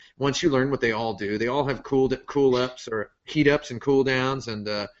once you learn what they all do, they all have cool ups or heat ups and cool downs and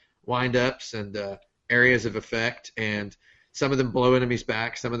wind ups and areas of effect, and some of them blow enemies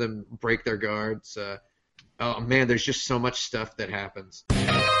back, some of them break their guards. Oh man, there's just so much stuff that happens.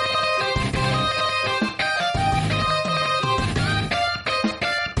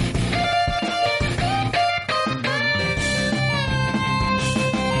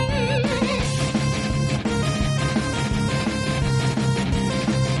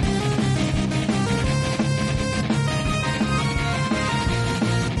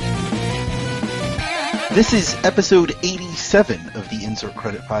 This is episode 87 of the Insert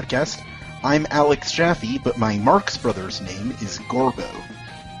Credit Podcast. I'm Alex Jaffe, but my Marx Brothers name is Gorbo.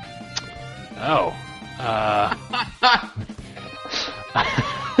 Oh.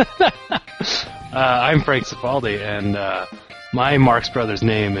 I'm Frank Cifaldi, and my Marx Brothers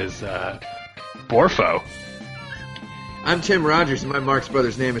name is Borfo. I'm Tim Rogers, and my Marx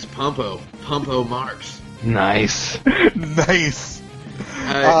Brothers name is Pumpo Marx. Nice. Nice.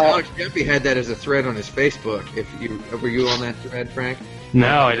 Alex Jaffe had that as a thread on his Facebook. Were you on that thread, Frank?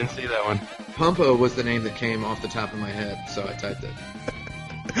 No, I didn't see that one. Pumpo was the name that came off the top of my head, so I typed it.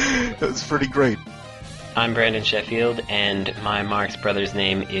 That was pretty great. I'm Brandon Sheffield, and my Marx Brothers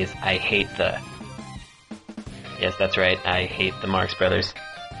name is I Hate the... Yes, that's right, I hate the Marx Brothers.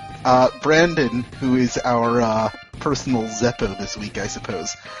 Brandon, who is our personal Zeppo this week, I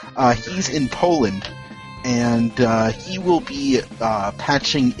suppose, he's in Poland, and he will be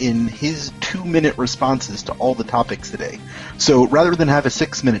patching in his 2-minute responses to all the topics today. So rather than have a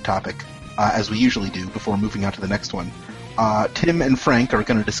 6-minute topic, as we usually do before moving on to the next one, Tim and Frank are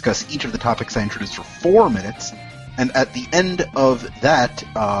going to discuss each of the topics I introduced for 4 minutes, and at the end of that,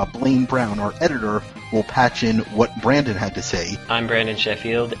 Blaine Brown, our editor, will patch in what Brandon had to say. I'm Brandon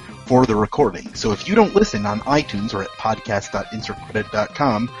Sheffield. For the recording. So if you don't listen on iTunes or at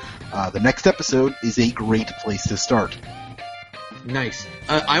podcast.insertcredit.com, the next episode is a great place to start. Nice.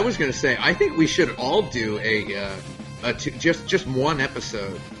 I was going to say, I think we should all do just one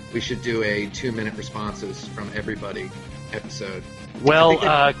episode. We should do a 2-minute responses from everybody episode.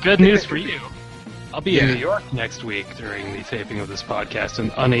 Well, good news for you. I'll be in New York next week during the taping of this podcast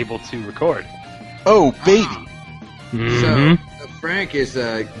and unable to record. Oh, baby. Mm-hmm. So Frank is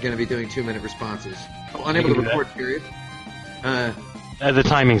going to be doing 2-minute responses. Unable to record, period. The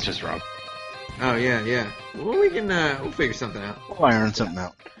timing's just wrong. Oh, yeah. Well, we'll figure something out. We'll iron something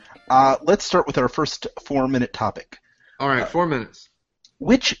out. Let's start with our first 4-minute topic. All right, 4 minutes.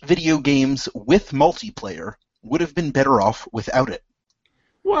 Which video games with multiplayer would have been better off without it?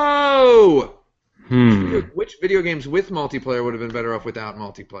 Whoa! Which video games with multiplayer would have been better off without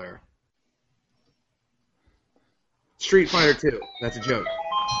multiplayer? Street Fighter 2. That's a joke.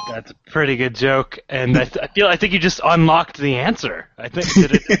 That's a pretty good joke, and I think you just unlocked the answer. I think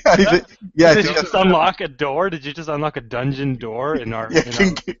did it? Did you just unlock a door? Did you just unlock a dungeon door in our?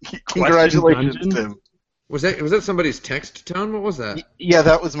 Congratulations, Tim. Was that somebody's text tone? What was that? Yeah,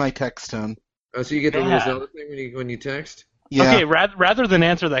 that was my text tone. Oh, so you get the little Zelda thing when you text? Yeah. Okay, rather than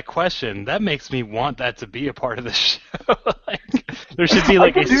answer that question, that makes me want that to be a part of the show. There should be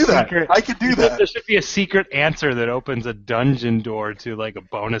like a secret. I could do that. There should be a secret answer that opens a dungeon door to like a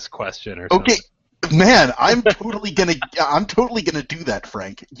bonus question or something. Okay, man, I'm totally gonna do that,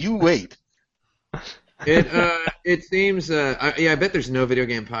 Frank. You wait. It seems I bet there's no video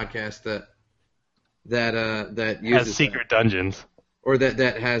game podcast that uses has secret dungeons or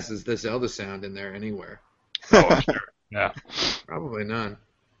that has the Zelda sound in there anywhere. Oh, sure. Yeah. Probably none.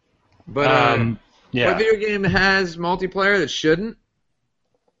 But what video game has multiplayer that shouldn't?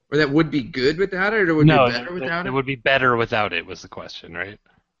 Or that would be good without it, or would be better without it? It would be better without it was the question, right?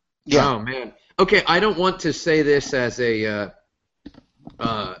 Yeah. Oh, man. Okay, I don't want to say this as a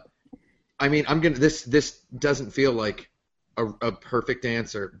this doesn't feel like a perfect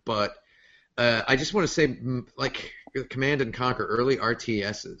answer, but I just want to say, like, Command and Conquer, early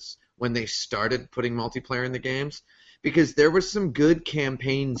RTSs, when they started putting multiplayer in the games, because there was some good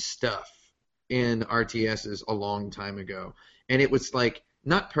campaign stuff in RTSs a long time ago, and it was like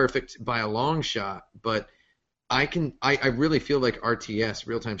not perfect by a long shot, but I really feel like RTS,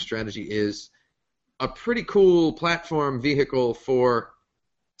 real-time strategy, is a pretty cool platform vehicle for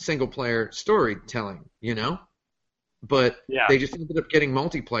single-player storytelling, you know? But they just ended up getting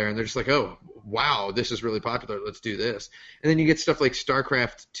multiplayer, and they're just like, oh, wow, this is really popular, let's do this. And then you get stuff like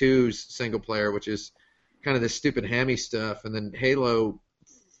StarCraft 2's single-player, which is kind of this stupid hammy stuff, and then Halo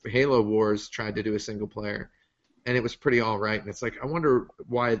Wars tried to do a single-player, and it was pretty all right. And it's like, I wonder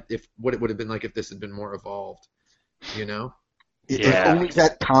what it would have been like if this had been more evolved, you know? If only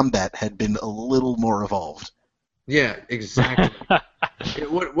that combat had been a little more evolved. Yeah, exactly.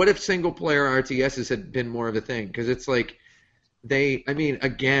 What if single player RTSs had been more of a thing? Because it's like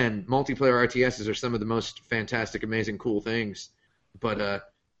again, multiplayer RTSs are some of the most fantastic, amazing, cool things. But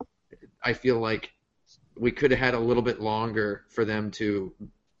I feel like we could have had a little bit longer for them to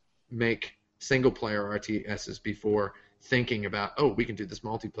make single player RTSs before thinking about, oh, we can do this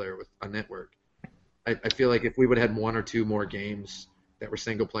multiplayer with a network. I feel like if we would have had one or two more games that were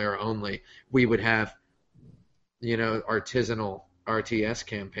single player only, we would have, artisanal RTS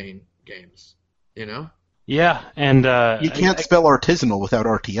campaign games, Yeah, and you can't spell artisanal without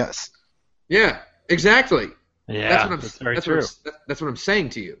RTS. Yeah, exactly. Yeah, that's what I'm saying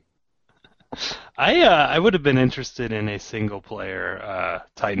to you. I would have been interested in a single player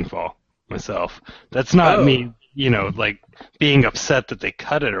Titanfall myself. That's not me, like being upset that they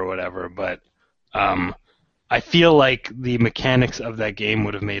cut it or whatever, but I feel like the mechanics of that game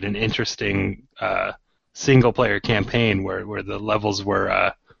would have made an interesting single player campaign where the levels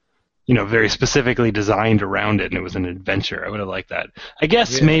were very specifically designed around it and it was an adventure. I would have liked that. I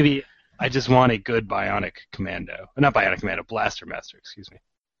guess maybe I just want a good Bionic Commando. Not Bionic Commando, Blaster Master, excuse me.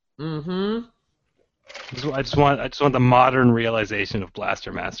 Mm-hmm. I just want the modern realization of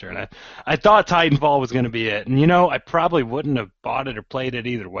Blaster Master, and I thought Titanfall was going to be it. And I probably wouldn't have bought it or played it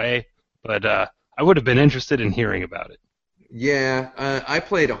either way, but I would have been interested in hearing about it. Yeah, I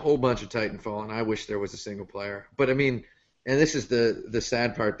played a whole bunch of Titanfall, and I wish there was a single player. But I mean, and this is the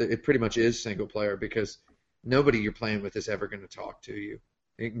sad part, that it pretty much is single player because nobody you're playing with is ever going to talk to you.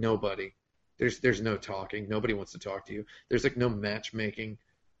 Nobody. There's no talking. Nobody wants to talk to you. There's like no matchmaking.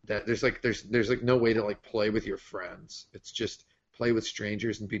 There's no way to like play with your friends. It's just play with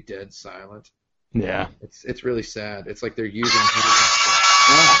strangers and be dead silent. Yeah. It's really sad. It's like they're using.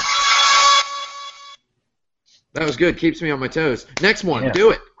 That was good. Keeps me on my toes. Next one. Yeah.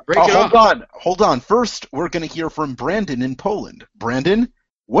 Do it. Break it off. Hold on. First, we're going to hear from Brandon in Poland. Brandon,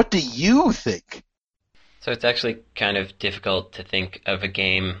 what do you think? So it's actually kind of difficult to think of a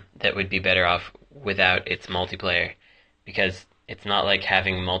game that would be better off without its multiplayer, because it's not like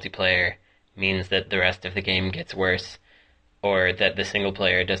having multiplayer means that the rest of the game gets worse, or that the single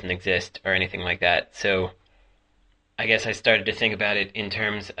player doesn't exist, or anything like that. So I guess I started to think about it in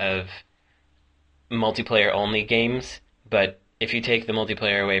terms of multiplayer-only games, but if you take the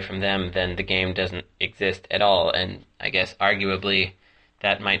multiplayer away from them, then the game doesn't exist at all, and I guess arguably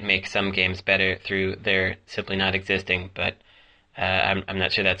that might make some games better through their simply not existing, but I'm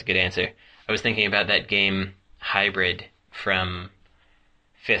not sure that's a good answer. I was thinking about that game Hybrid from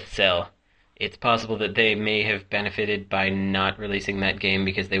Fifth Cell. It's possible that they may have benefited by not releasing that game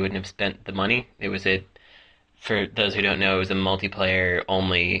because they wouldn't have spent the money. It was for those who don't know, it was a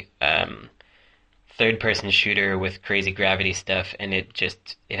multiplayer-only third-person shooter with crazy gravity stuff, and it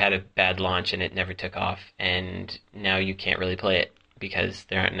had a bad launch and it never took off, and now you can't really play it because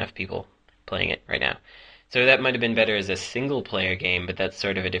there aren't enough people playing it right now. So that might have been better as a single-player game, but that's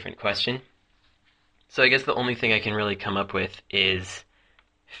sort of a different question. So I guess the only thing I can really come up with is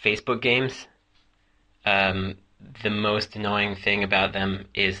Facebook games. The most annoying thing about them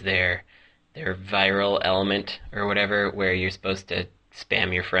is their viral element or whatever, where you're supposed to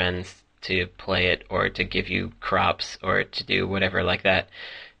spam your friends to play it or to give you crops or to do whatever like that.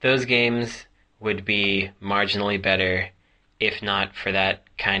 Those games would be marginally better if not for that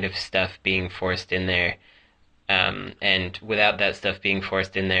kind of stuff being forced in there. And without that stuff being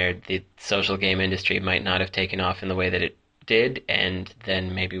forced in there, the social game industry might not have taken off in the way that it did, and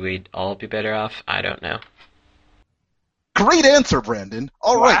then maybe we'd all be better off. I don't know. Great answer, Brandon.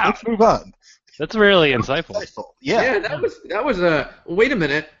 All right, let's move on. That's really insightful. Yeah, that was wait a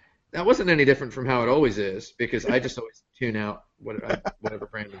minute. That wasn't any different from how it always is, because I just always tune out whatever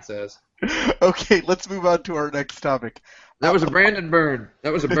Brandon says. Okay, let's move on to our next topic. That was a Brandon burn.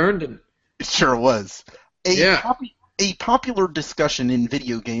 That was a Burndon. It sure was. A popular discussion in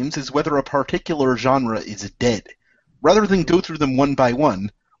video games is whether a particular genre is dead. Rather than go through them one by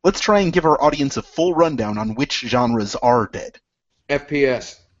one, let's try and give our audience a full rundown on which genres are dead.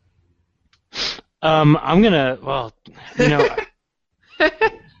 FPS. I'm gonna. Well,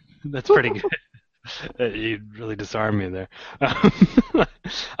 that's pretty good. You really disarmed me there.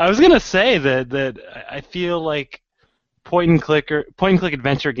 I was gonna say that I feel like point and click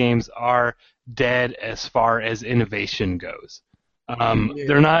adventure games are dead as far as innovation goes.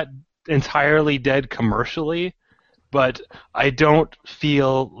 They're not entirely dead commercially, but I don't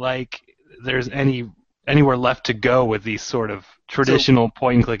feel like there's anywhere left to go with these sort of traditional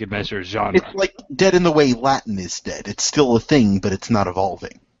point and click adventure genre. It's like dead in the way Latin is dead. It's still a thing, but it's not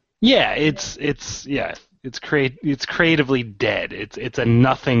evolving. Yeah, it's creatively dead. It's a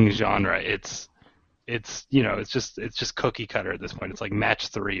nothing genre. It's it's it's just cookie cutter at this point. It's like match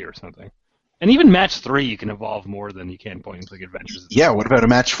 3 or something. And even match 3 you can evolve more than you can point and click adventures. Yeah, what about a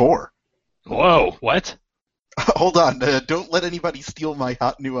match 4? Whoa, what? Hold on, don't let anybody steal my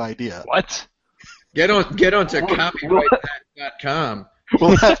hot new idea. What? Get on to copyright.com.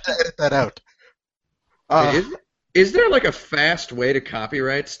 We'll have to edit that out. Is there like a fast way to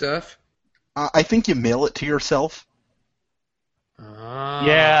copyright stuff? I think you mail it to yourself.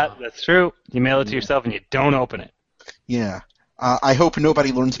 Yeah, that's true. You mail it to yourself and you don't open it. Yeah. I hope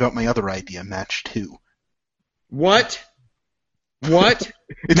nobody learns about my other idea, Match 2. What? It's Match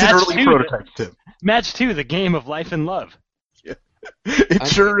an early 2, prototype, Tim. Match 2, the game of life and love. It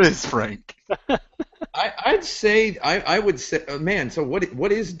sure is, Frank. I would say, man. So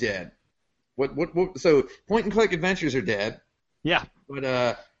what is dead? What? So point and click adventures are dead. Yeah.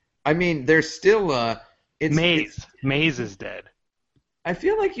 But I mean, there's still Maze is dead. I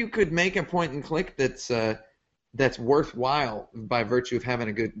feel like you could make a point and click that's worthwhile by virtue of having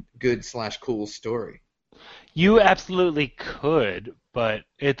a good / cool story. You absolutely could, but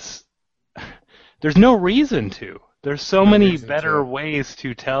there's no reason to. There's so many better ways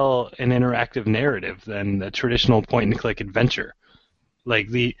to tell an interactive narrative than a traditional point-and-click adventure. Like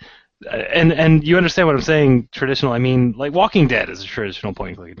and you understand what I'm saying? Traditional, I mean, like Walking Dead is a traditional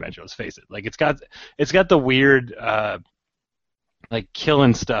point-and-click adventure. Let's face it. Like it's got the weird, like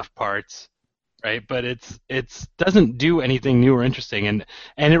killing stuff parts, right? But it doesn't do anything new or interesting, and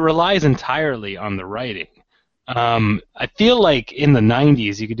it relies entirely on the writing. I feel like in the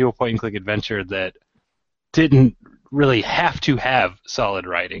 90s you could do a point-and-click adventure that didn't really have to have solid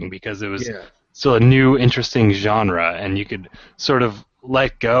writing because it was still a new, interesting genre, and you could sort of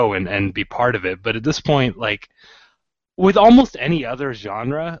let go and be part of it. But at this point, like with almost any other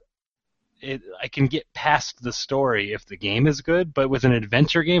genre, I can get past the story if the game is good. But with an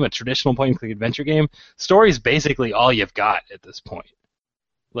adventure game, a traditional point-and-click adventure game, story is basically all you've got at this point.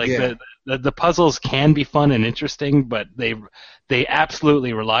 Like the puzzles can be fun and interesting, but they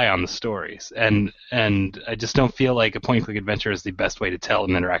absolutely rely on the stories, and I just don't feel like a point-and-click adventure is the best way to tell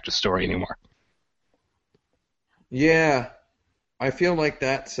an interactive story anymore. Yeah, I feel like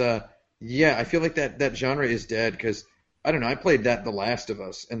that's I feel like that genre is dead because I don't know. I played The Last of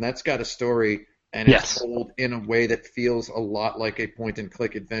Us, and that's got a story, and it's told in a way that feels a lot like a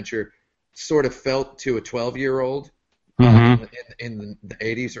point-and-click adventure. Sort of felt to a 12-year-old. In the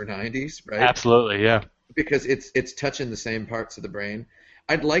 80s or 90s, right? Absolutely, yeah. Because it's touching the same parts of the brain.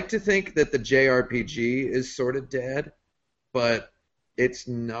 I'd like to think that the JRPG is sort of dead, but it's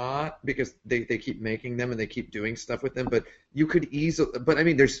not because they keep making them and they keep doing stuff with them. But you could easily, but I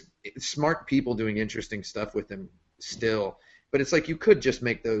mean, there's smart people doing interesting stuff with them still. But it's like you could just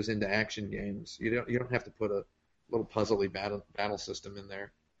make those into action games. You don't have to put a little puzzly battle system in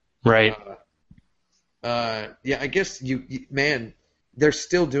there. Right. I guess man, they're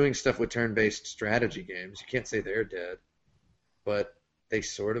still doing stuff with turn-based strategy games. You can't say they're dead, but they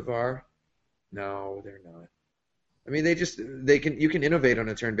sort of are. No, they're not. I mean, you can innovate on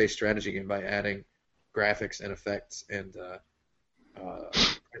a turn-based strategy game by adding graphics and effects and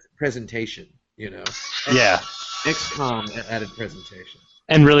presentation. Yeah. XCOM added presentation.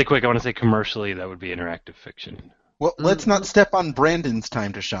 And really quick, I want to say commercially that would be interactive fiction. Well, let's not step on Brandon's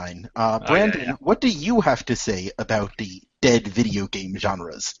time to shine. Brandon, what do you have to say about the dead video game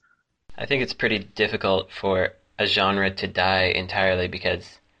genres? I think it's pretty difficult for a genre to die entirely because,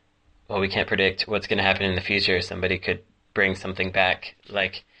 well, we can't predict what's going to happen in the future. Somebody could bring something back.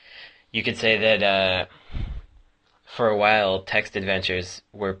 Like, you could say that for a while, text adventures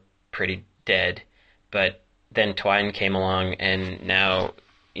were pretty dead, but then Twine came along, and now,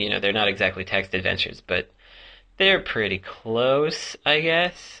 they're not exactly text adventures, but they're pretty close, I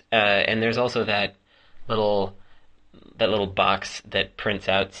guess. And there's also that little box that prints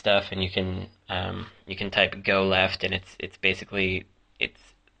out stuff, and you can type go left, and it's basically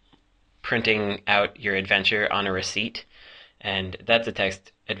printing out your adventure on a receipt, and that's a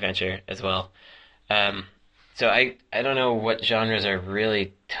text adventure as well. So I don't know what genres are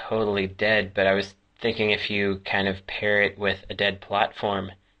really totally dead, but I was thinking if you kind of pair it with a dead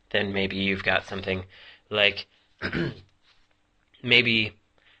platform, then maybe you've got something like maybe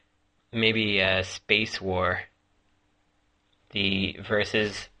Space War, the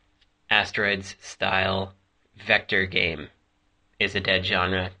versus asteroids style vector game, is a dead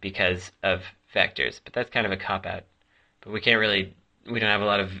genre because of vectors, but that's kind of a cop-out. But we don't have a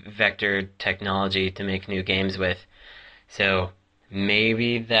lot of vector technology to make new games with, so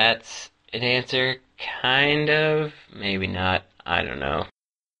maybe that's an answer, kind of, maybe not, I don't know.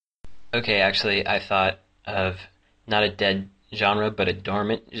 Okay, actually, I thought of not a dead genre, but a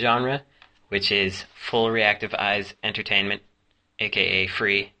dormant genre, which is Full Reactive Eyes Entertainment, aka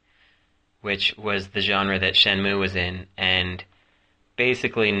Free, which was the genre that Shenmue was in, and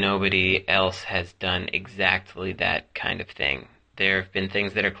basically nobody else has done exactly that kind of thing. There have been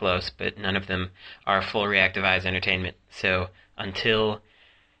things that are close, but none of them are Full Reactive Eyes Entertainment. So until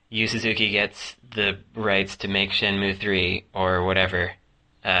Yu Suzuki gets the rights to make Shenmue 3 or whatever,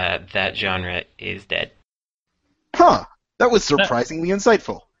 that genre is dead. Huh. That was surprisingly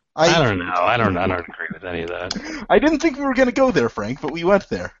insightful. I don't know. I don't agree with any of that. I didn't think we were going to go there, Frank, but we went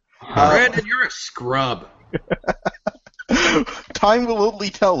there. Brandon, you're a scrub. Time will only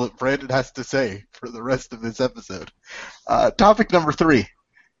tell what Brandon has to say for the rest of this episode. Topic number 3.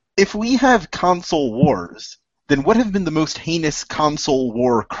 If we have console wars, then what have been the most heinous console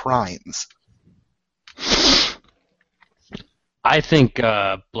war crimes? I think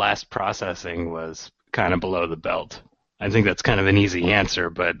blast processing was kind of below the belt. I think that's kind of an easy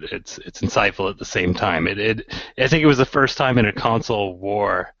answer, but it's insightful at the same time. I think it was the first time in a console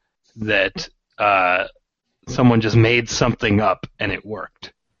war that someone just made something up and it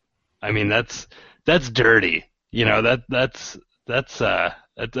worked. I mean, that's dirty. You know, that's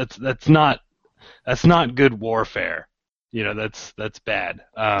not good warfare. You know, that's bad.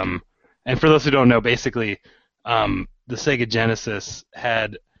 And for those who don't know, basically, the Sega Genesis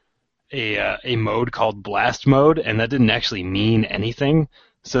had a mode called Blast Mode, and that didn't actually mean anything.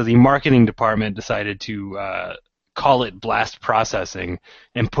 So the marketing department decided to call it blast processing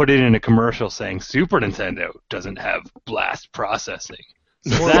and put it in a commercial saying Super Nintendo doesn't have blast processing.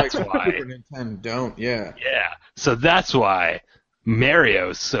 So More that's like why. Super Nintendo don't, yeah. Yeah. So that's why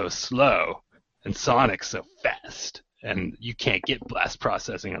Mario's so slow and Sonic's so fast, and you can't get blast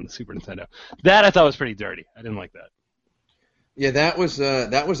processing on the Super Nintendo. That I thought was pretty dirty. I didn't like that. Yeah, that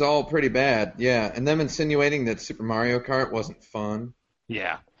was all pretty bad. Yeah, and them insinuating that Super Mario Kart wasn't fun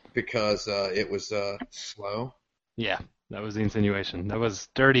Yeah. because it was slow. Yeah, that was the insinuation. That was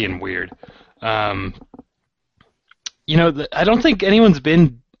dirty and weird. You know, I don't think anyone's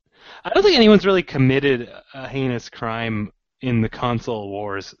really committed a heinous crime in the console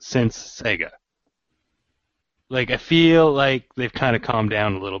wars since Sega. Like, I feel like they've kind of calmed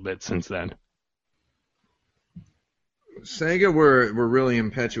down a little bit since then. Sega were really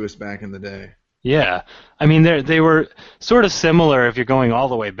impetuous back in the day. Yeah, I mean they were sort of similar if you're going all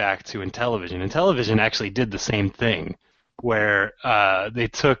the way back to Intellivision. Intellivision actually did the same thing, where they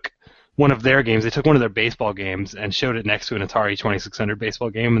took one of their games, they took one of their baseball games and showed it next to an Atari 2600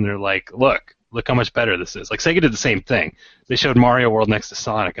 baseball game, and they're like, look how much better this is. Like, Sega did the same thing. They showed Mario World next to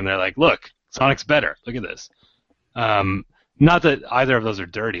Sonic, and they're like, look, Sonic's better. Look at this. Not that either of those are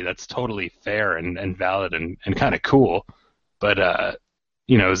dirty. That's totally fair and valid and kind of cool. But,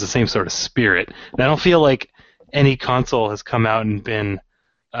 you know, it was the same sort of spirit. And I don't feel like any console has come out and been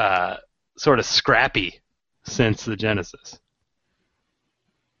sort of scrappy since the Genesis.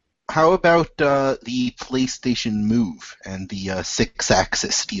 How about the PlayStation Move and the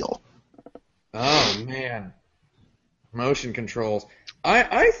 6-axis deal? Oh, man. Motion controls.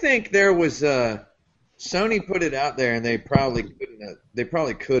 I think there was Sony put it out there, and they probably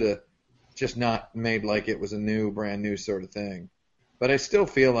could have just not made like it was a brand new sort of thing. But I still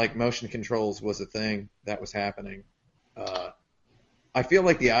feel like motion controls was a thing that was happening. I feel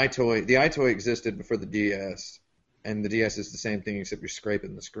like the iToy existed before the DS, and the DS is the same thing except you're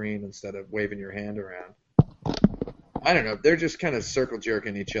scraping the screen instead of waving your hand around. I don't know. They're just kind of circle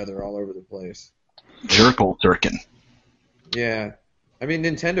jerking each other all over the place. Jerkle jerkin. Yeah. I mean,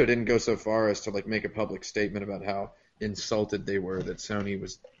 Nintendo didn't go so far as to like make a public statement about how insulted they were that Sony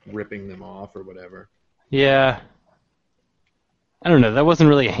was ripping them off or whatever. Yeah. I don't know. That wasn't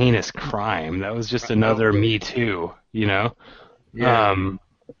really a heinous crime. That was just another Me Too, you know? Yeah.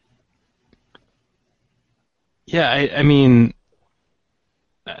 I mean,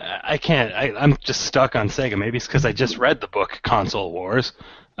 I can't. I'm just stuck on Sega. Maybe it's because I just read the book Console Wars.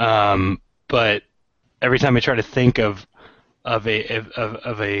 But every time I try to think of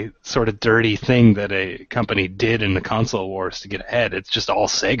a sort of dirty thing that a company did in the console wars to get ahead, it's just all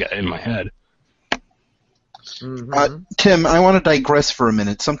Sega in my head. Mm-hmm. Tim, I want to digress for a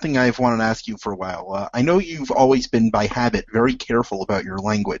minute. Something I've wanted to ask you for a while. I know you've always been, by habit, very careful about your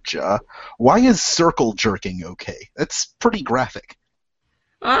language. Why is circle jerking okay? That's pretty graphic.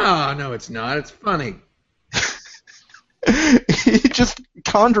 Oh, no, it's not. It's funny. It just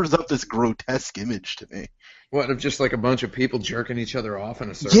conjures up this grotesque image to me. What, of just like a bunch of people jerking each other off in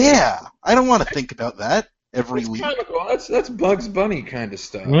a circle? Yeah, I don't want to think about that every week. Comical. That's Bugs Bunny kind of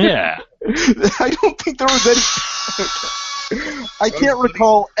stuff. Yeah. I don't think there was any... I can't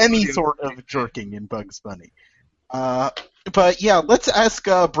recall any sort of jerking in Bugs Bunny. But yeah, let's ask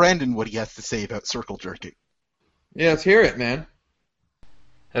Brandon what he has to say about circle jerking. Yeah, let's hear it, man.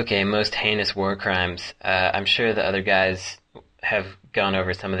 Okay, most heinous war crimes. I'm sure the other guys have gone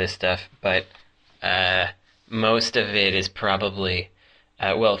over some of this stuff, but most of it is probably.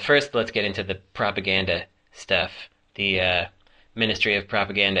 Well, first let's get into the propaganda stuff. The Ministry of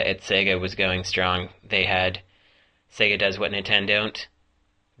Propaganda at Sega was going strong. They had Sega does what Nintendo don't.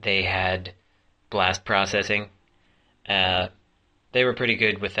 They had blast processing. They were pretty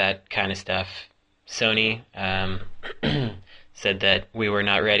good with that kind of stuff. Sony said that we were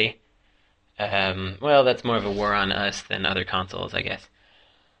not ready. Well, that's more of a war on us than other consoles, I guess.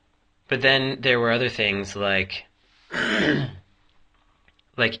 But then there were other things like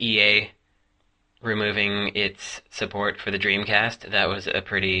like EA removing its support for the Dreamcast. That was a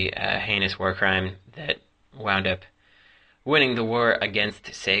pretty heinous war crime that wound up winning the war against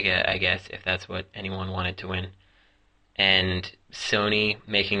Sega, I guess, if that's what anyone wanted to win. And Sony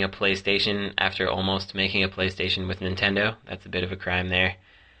making a PlayStation after almost making a PlayStation with Nintendo. That's a bit of a crime there.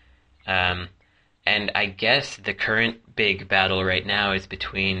 And I guess the current big battle right now is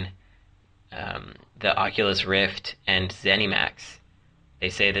between the Oculus Rift and ZeniMax. They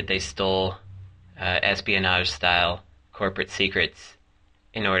say that they stole espionage-style corporate secrets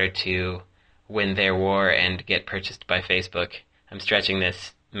in order to win their war and get purchased by Facebook. I'm stretching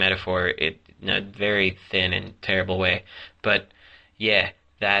this metaphor in a very thin and terrible way. But yeah,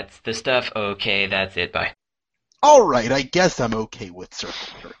 that's the stuff. Okay, that's it. Bye. All right, I guess I'm okay with circle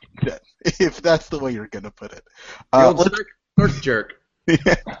jerking then, if that's the way you're going to put it. The old circ jerk.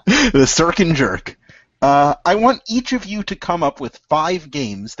 The circ and jerk. I want each of you to come up with 5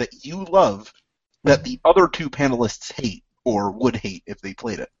 games that you love that the other 2 panelists hate or would hate if they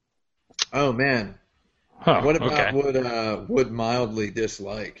played it. Oh, man. Huh, What about okay. would mildly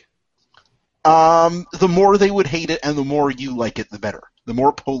dislike? The more they would hate it and the more you like it, the better. The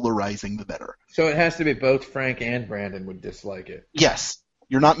more polarizing, the better. So it has to be both Frank and Brandon would dislike it. Yes.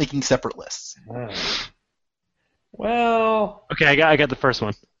 You're not making separate lists. Oh. Well, Okay, I got the first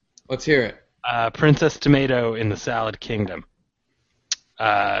one. let's hear it. Princess Tomato in the Salad Kingdom.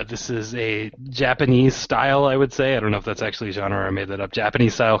 This is a Japanese style, I would say. I don't know if that's actually a genre or I made that up.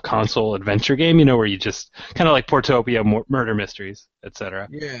 Japanese style console adventure game, where you just kind of like Portopia, murder mysteries, etc.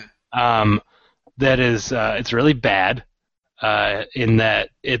 Yeah. That is, it's really bad. In that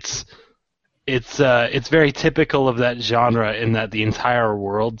it's very typical of that genre in that the entire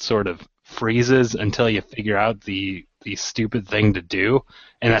world sort of freezes until you figure out the stupid thing to do,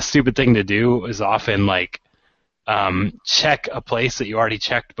 and that stupid thing to do is often like check a place that you already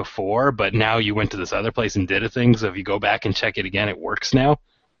checked before, but now you went to this other place and did a thing, so if you go back and check it again, it works now.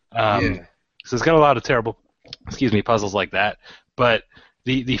 Yeah. So it's got a lot of terrible, puzzles like that, but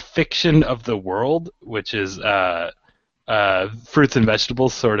the fiction of the world, which is fruits and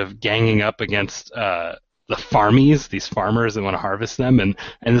vegetables sort of ganging up against the farmies, these farmers that want to harvest them, and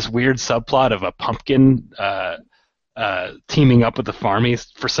this weird subplot of a pumpkin teaming up with the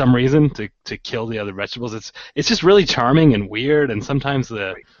farmies for some reason to kill the other vegetables. It's just really charming and weird, and sometimes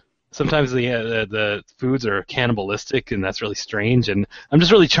the foods are cannibalistic, and that's really strange. And I'm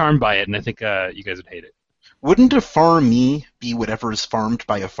just really charmed by it, and I think you guys would hate it. Wouldn't a farmie be whatever is farmed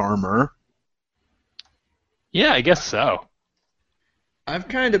by a farmer? Yeah, I guess so. I've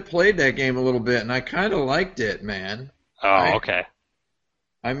kind of played that game a little bit, and I kind of liked it, man. Oh, okay.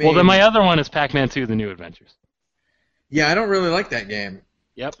 I mean, Well, then my other one is Pac-Man 2: The New Adventures. yeah, I don't really like that game,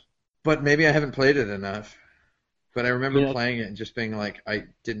 Yep. but maybe I haven't played it enough. But I remember Yeah. playing it and just being like, I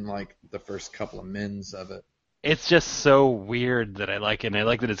didn't like the first couple of mins of it. It's just so weird that I like it, and I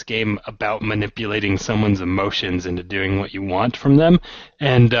like that it's a game about manipulating someone's emotions into doing what you want from them.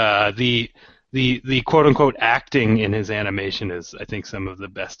 And the quote-unquote acting in his animation is, I think, some of the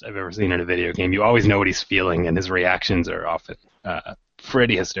best I've ever seen in a video game. You always know what he's feeling, and his reactions are often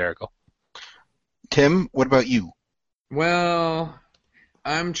pretty hysterical. Tim, what about you? Well,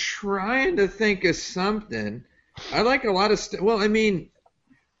 I'm trying to think of something. I like a lot of stuff. Well, I mean,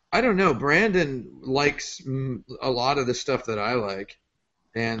 I don't know. Brandon likes a lot of the stuff that I like.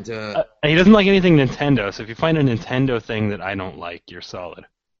 And He doesn't like anything Nintendo, so if you find a Nintendo thing that I don't like, you're solid.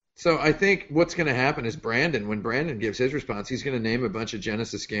 so I think what's going to happen is when Brandon gives his response, he's going to name a bunch of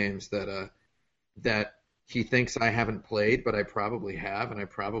Genesis games that he thinks I haven't played, but I probably have, and I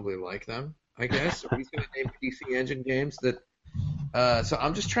probably like them, I guess. Or he's going to name PC Engine games that. So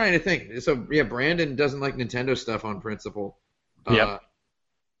I'm just trying to think. So yeah, Brandon doesn't like Nintendo stuff on principle. Yep.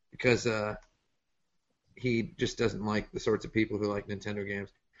 Because he just doesn't like the sorts of people who like Nintendo games.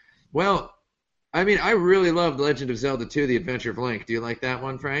 Well, I mean, I really loved Legend of Zelda 2: The Adventure of Link. Do you like that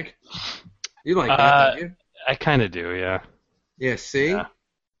one, Frank? You like that, don't you? I kind of do, yeah. Yeah, see? Yeah,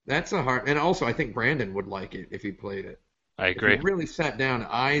 That's a hard. And also, I think Brandon would like it if he played it. I If he agree. really sat down,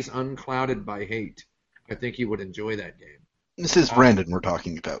 eyes unclouded by hate, I think he would enjoy that game. This is Uh, Brandon we're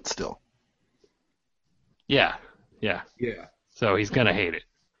talking about still. Yeah, yeah. yeah. So he's gonna hate it.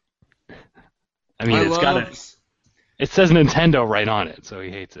 I mean, I it's got a. love It says Nintendo right on it, so he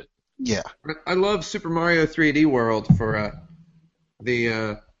hates it. Yeah. I love Super Mario 3D World for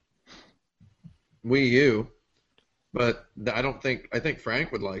the Wii U, but I think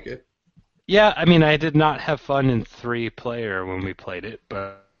Frank would like it. Yeah, I mean, I did not have fun in 3-player when we played it,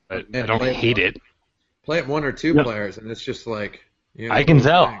 but I And don't hate it. play it one or two No. players, and it's just like, you know, I can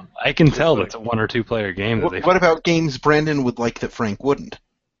the whole tell. thing. I can Just tell like- that's a 1 or 2-player game that they. What about games Brandon would like that Frank wouldn't?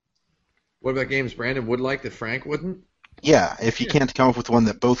 What about games Brandon would like that Frank wouldn't? Yeah, if you can't come up with one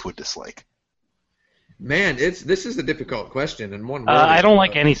that both would dislike. Man, this is a difficult question, and one word. I don't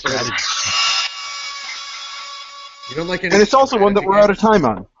like any strategy. You don't like any. And it's also one that we're out of time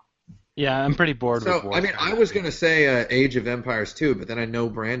on. Yeah, I'm pretty bored with So, War. I mean, I was going to say Age of Empires 2, but then I know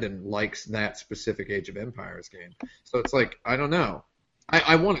Brandon likes that specific Age of Empires game. So it's like, I don't know.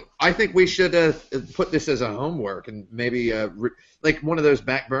 I think we should put this as a homework and maybe like one of those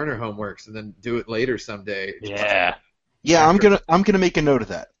back burner homeworks and then do it later someday. Yeah. Yeah, I'm gonna make a note of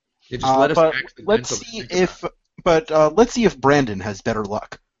that. You just let us But accidentally let's see think about if let's see if Brandon has better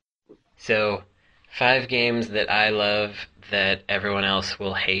luck. So, 5 games that I love that everyone else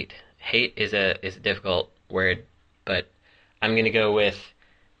will hate. Hate is a difficult word, but I'm gonna go with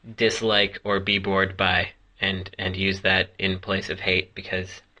dislike or be bored by, and use that in place of hate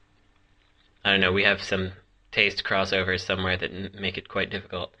because I don't know, we have some taste crossovers somewhere that make it quite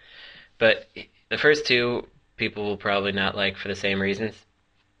difficult. But the first 2 people will probably not like for the same reasons.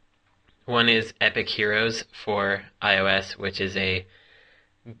 One is Epic Heroes for iOS, which is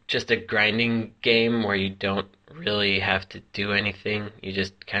just a grinding game where you don't really have to do anything. You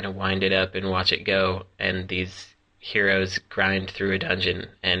just kind of wind it up and watch it go, and these heroes grind through a dungeon.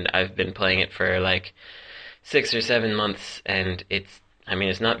 And I've been playing it for like 6 or 7 months, and it's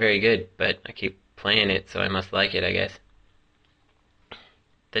not very good, but I keep playing it, so I must like it, I guess.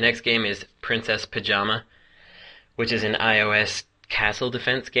 The next game is Princess Pajama, which is an iOS castle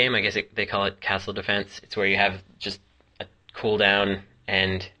defense game. I guess they call it castle defense. It's where you have just a cooldown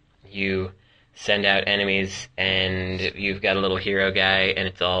and you send out enemies and you've got a little hero guy and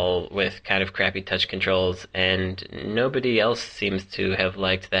it's all with kind of crappy touch controls, and nobody else seems to have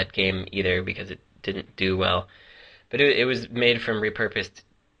liked that game either because it didn't do well. But it was made from repurposed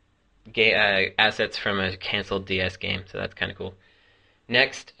assets from a canceled DS game, so that's kind of cool.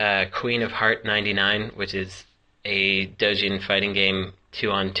 Next, Queen of Heart 99, which is a Dojin fighting game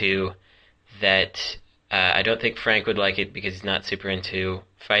 2-on-2 that I don't think Frank would like it because he's not super into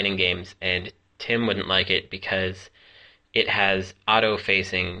fighting games, and Tim wouldn't like it because it has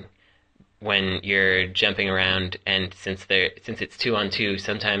auto-facing when you're jumping around, and since it's 2-on-2,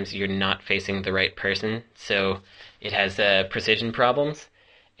 sometimes you're not facing the right person, so it has precision problems,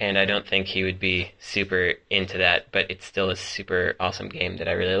 and I don't think he would be super into that, but it's still a super awesome game that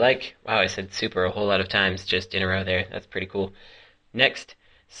I really like. Wow, I said super a whole lot of times just in a row there. That's pretty cool. Next,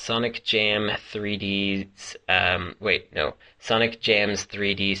 Sonic Jam 3D's, Sonic Jam's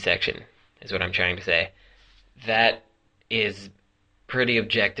 3D section is what I'm trying to say. That is pretty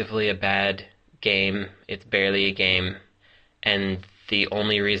objectively a bad game. It's barely a game, and the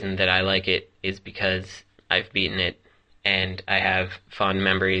only reason that I like it is because I've beaten it, and I have fond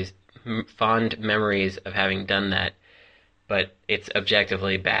memories of having done that, but it's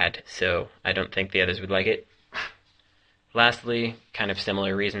objectively bad, so I don't think the others would like it. Lastly, kind of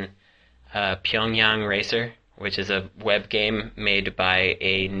similar reason, Pyongyang Racer, which is a web game made by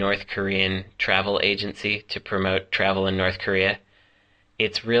a North Korean travel agency to promote travel in North Korea.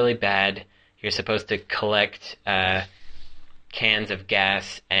 It's really bad. You're supposed to collect cans of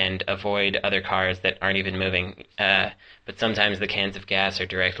gas and avoid other cars that aren't even moving, but sometimes the cans of gas are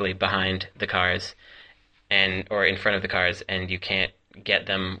directly behind the cars or in front of the cars, and you can't get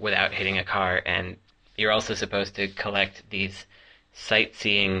them without hitting a car, and you're also supposed to collect these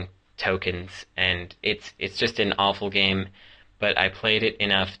sightseeing tokens, and it's just an awful game, but I played it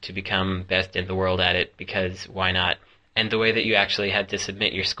enough to become best in the world at it, because why not? And the way that you actually had to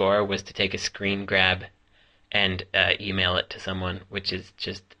submit your score was to take a screen grab and email it to someone, which is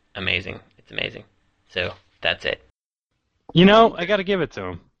just amazing. It's amazing. So, that's it. You know, I gotta give it to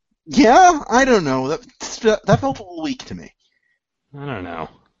him. Yeah, I don't know. That felt a little weak to me. I don't know.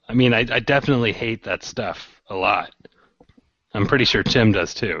 I mean, I definitely hate that stuff a lot. I'm pretty sure Tim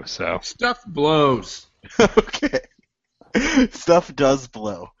does too, so. Stuff blows. Okay. Stuff does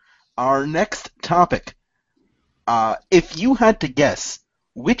blow. Our next topic. If you had to guess,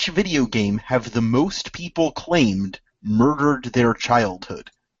 which video game have the most people claimed murdered their childhood?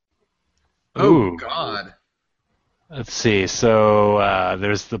 Oh, Ooh. God. Let's see. So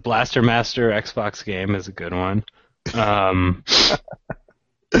there's the Blaster Master Xbox game is a good one. Yeah.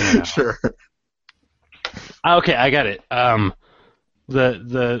 Sure. Okay, I got it.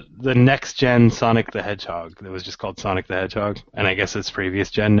 The next gen Sonic the Hedgehog that was just called Sonic the Hedgehog, and I guess it's previous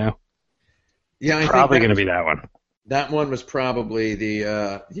gen now. Yeah, I Probably think going to be that one. that one was probably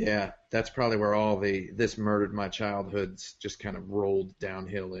the that's probably where all this murdered my childhoods just kind of rolled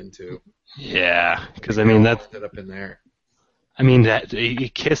downhill into. Yeah, because I They mean all that's ended up in there. that he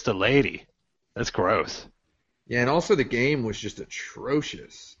kissed a lady. That's gross. Yeah, and also the game was just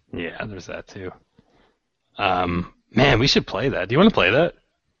atrocious. Yeah, there's that too. Man, we should play that. Do you want to play that?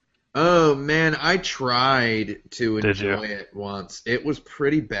 Oh man, I tried to Did you? enjoy it once. It was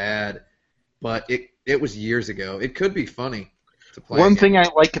pretty bad, but it was years ago. It could be funny to play One again. thing I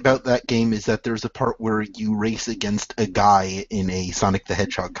like about that game is that there's a part where you race against a guy in a Sonic the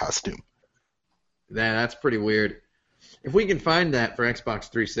Hedgehog costume. That's pretty weird. If we can find that for Xbox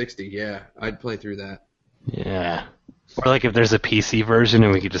 360, yeah, I'd play through that. Yeah. Or like if there's a PC version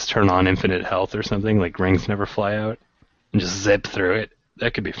and we could just turn on infinite health or something, like rings never fly out, and just zip through it.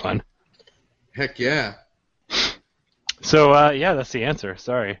 That could be fun. Heck yeah. So yeah, that's the answer.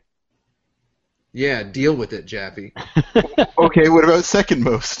 Sorry. Yeah, deal with it, Jaffe. Okay, what about second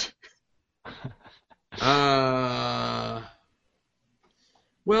most? Well,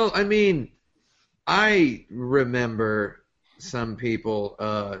 I mean, I remember some people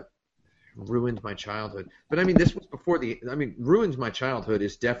ruined my childhood. But I mean, this was before ruined my childhood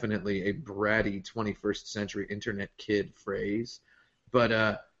is definitely a bratty 21st century internet kid phrase.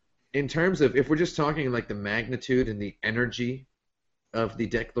 But in terms of, if we're just talking like the magnitude and the energy of the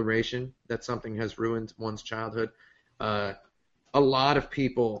declaration that something has ruined one's childhood, a lot of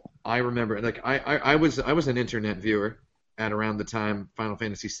people, I remember, like I was an internet viewer at around the time Final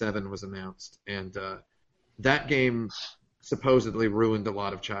Fantasy VII was announced, and that game supposedly ruined a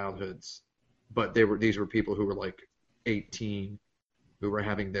lot of childhoods, but these were people who were like 18 who were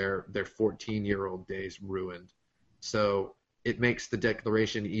having their 14-year-old days ruined. So it makes the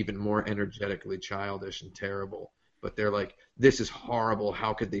declaration even more energetically childish and terrible. But they're like, this is horrible.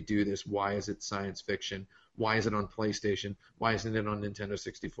 How could they do this? Why is it science fiction? Why is it on PlayStation? Why isn't it on Nintendo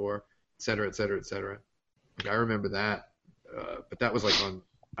 64? Et cetera, et cetera, et cetera. Like, I remember that. But that was like on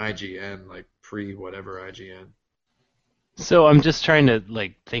IGN, like pre-whatever IGN. So I'm just trying to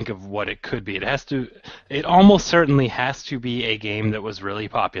like think of what it could be. It almost certainly has to be a game that was really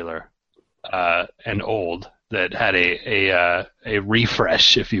popular and old that had a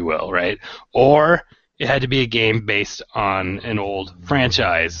refresh, if you will, right? Or it had to be a game based on an old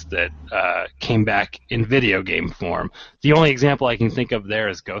franchise that came back in video game form. The only example I can think of there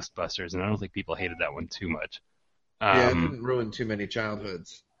is Ghostbusters, and I don't think people hated that one too much. Yeah, it didn't ruin too many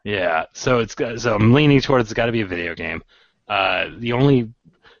childhoods. Yeah, so I'm leaning towards it's got to be a video game. The only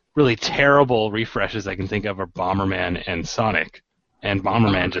really terrible refreshes I can think of are Bomberman and Sonic, and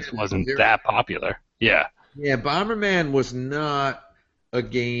Bomberman just wasn't that popular. Yeah. Yeah, Bomberman was not a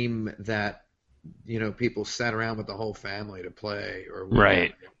game that people sat around with the whole family to play or whatever.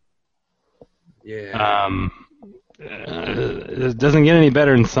 Right. Yeah. It doesn't get any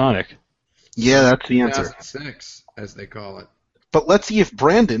better than Sonic. Yeah, that's the answer. 2006, as they call it. But let's see if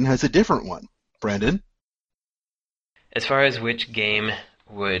Brandon has a different one. Brandon? As far as which game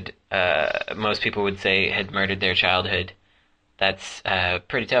would most people would say had murdered their childhood, that's a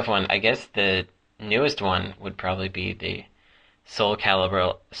pretty tough one. I guess the newest one would probably be the Soul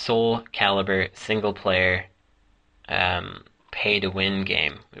Calibur single player pay to win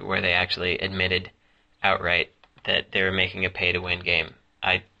game, where they actually admitted outright that they were making a pay to win game.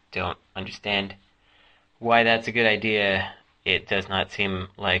 I don't understand why that's a good idea. It does not seem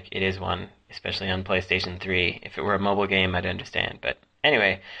like it is one, especially on PlayStation 3. If it were a mobile game, I'd understand. But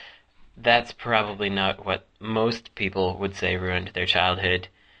anyway, that's probably not what most people would say ruined their childhood.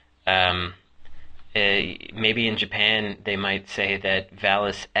 Maybe in Japan they might say that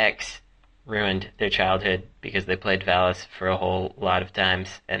Valis X ruined their childhood because they played Valis for a whole lot of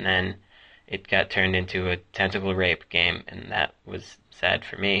times, and then it got turned into a tentacle rape game, and that was sad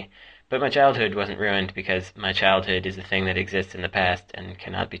for me. But my childhood wasn't ruined because my childhood is a thing that exists in the past and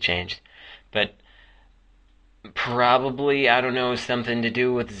cannot be changed. But probably, I don't know, something to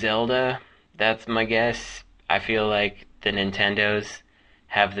do with Zelda. That's my guess. I feel like the Nintendos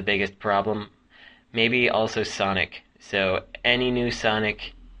have the biggest problem. Maybe also Sonic. So any new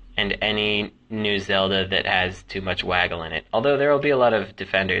Sonic and any new Zelda that has too much waggle in it. Although there will be a lot of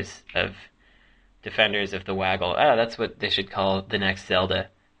defenders of Defenders of the Waggle. Oh, that's what they should call the next Zelda.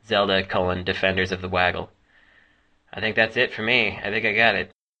 Zelda: Defenders of the Waggle. I think that's it for me. I think I got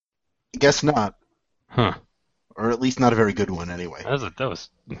it. Guess not. Huh. Or at least not a very good one, anyway. That was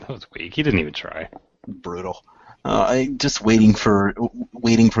weak. He didn't even try. Brutal. I'm just waiting for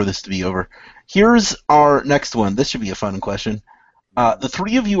this to be over. Here's our next one. This should be a fun question. The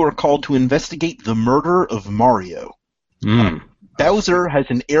three of you are called to investigate the murder of Mario. Bowser has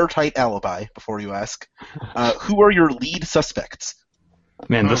an airtight alibi, before you ask. Who are your lead suspects?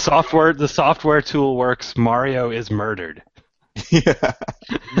 Man, the software tool works. Mario is murdered. Yeah.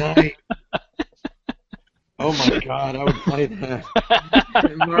 Nice. Oh my god, I would play that.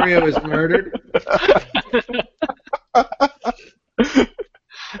 Mario is murdered?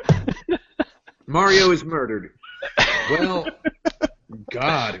 Mario is murdered. Well,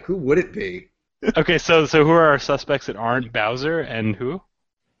 God, who would it be? Okay, so who are our suspects that aren't Bowser, and who?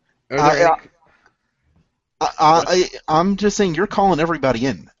 I'm just saying you're calling everybody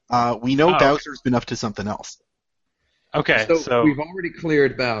in. We know Bowser's been up to something else. Okay, so we've already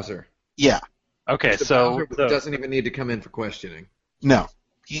cleared Bowser. Yeah. Okay, so Bowser doesn't even need to come in for questioning. No.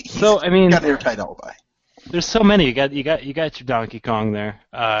 He's got an airtight alibi. There's so many. You got your Donkey Kong there.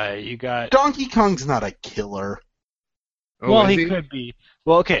 You got Donkey Kong's not a killer. Oh, well, he could be.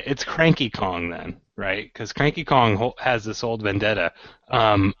 Well, okay, it's Cranky Kong then, right? Because Cranky Kong has this old vendetta.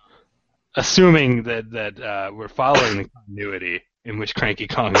 Assuming that we're following the continuity in which Cranky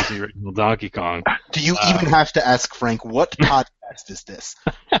Kong is the original Donkey Kong. Do you even have to ask Frank, what podcast is this?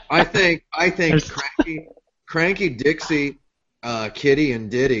 I think Cranky, Dixie, Kitty,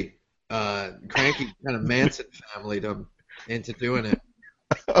 and Diddy. Cranky kind of Manson family into doing it.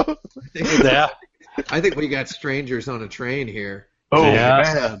 I think we got strangers on a train here. Oh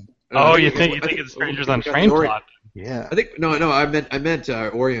yeah. Man! You think it's strangers on a train plot? Yeah. I think no. I meant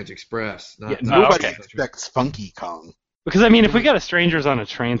Orient Express. Nobody expects Funky Kong. Because I mean, if we got a strangers on a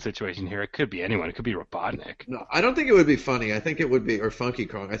train situation here, it could be anyone. It could be Robotnik. No, I don't think it would be funny. I think it would be Funky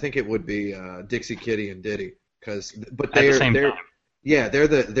Kong. I think it would be Dixie, Kitty, and Diddy. They're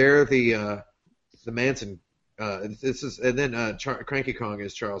the Manson. Cranky Kong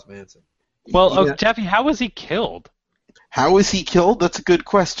is Charles Manson. Well, Jeffy, how was he killed? How was he killed? That's a good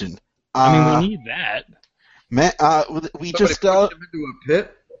question. I mean, we need that. We just pushed him into a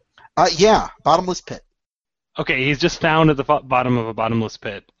pit. Yeah, bottomless pit. Okay, he's just found at the bottom of a bottomless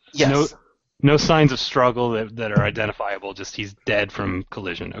pit. Yes. No signs of struggle that are identifiable. Just he's dead from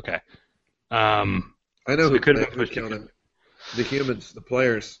collision. Okay. I know who killed him. The humans, the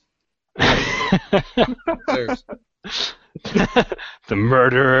players. The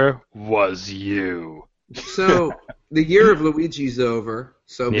murderer was you. So the year of Luigi's over.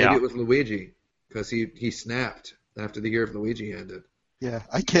 So maybe it was Luigi because he snapped after the year of Luigi ended. Yeah,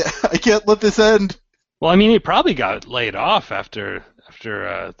 I can't let this end. Well, I mean, he probably got laid off after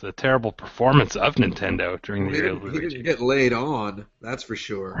the terrible performance of Nintendo during the year of Luigi. He didn't get laid on, that's for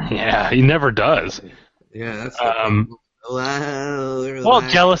sure. Yeah, he never does. Yeah, that's well,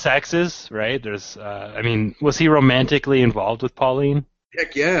 jealous exes, right? There's, I mean, was he romantically involved with Pauline?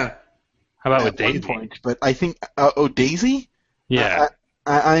 Heck yeah. How about with Daisy? Daisy? Point, but I think, Daisy? Yeah.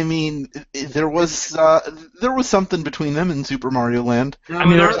 I mean, there was something between them in Super Mario Land. I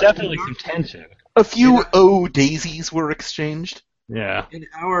mean, there was definitely some tension. A few daisies were exchanged. Yeah. In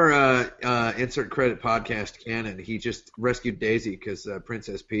our insert credit podcast canon, he just rescued Daisy because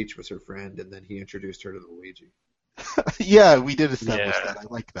Princess Peach was her friend, and then he introduced her to Luigi. Yeah, we did establish that. I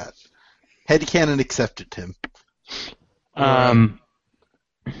like that. Headcanon accepted him.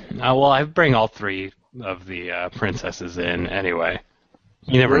 Well, I bring all three of the princesses in anyway.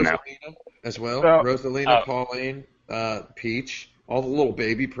 You never know. As well. Rosalina, Pauline, Peach, all the little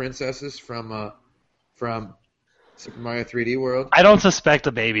baby princesses from Super Mario 3D World. I don't suspect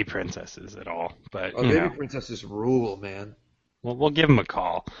the baby princesses at all, but baby princesses rule, man. Well, we'll give them a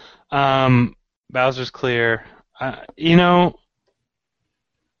call. Bowser's clear. I don't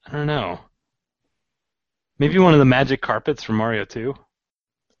know. Maybe one of the magic carpets from Mario 2.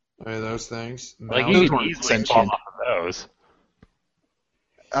 Those things. Like you could easily fall off of those.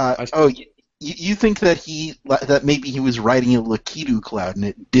 You think that maybe he was riding a Lakitu cloud and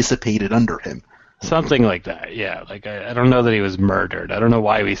it dissipated under him? Something like that, yeah. Like I don't know that he was murdered. I don't know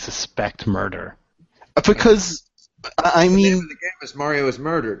why we suspect murder. Because I mean, the name of the game is Mario is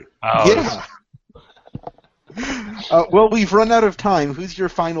murdered. Oh, yeah. Well, we've run out of time. Who's your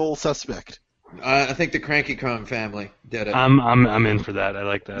final suspect? I think the Cranky Kong family did it. I'm in for that. I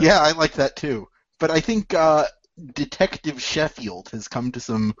like that. Yeah, I like that too. But I think Detective Sheffield has come to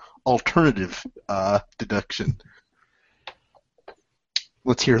some alternative deduction.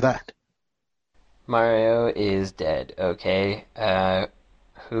 Let's hear that. Mario is dead. Okay.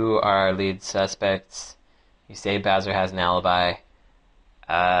 Who are our lead suspects? You say Bowser has an alibi.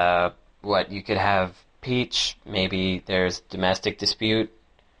 What, you could have Peach. Maybe there's domestic dispute.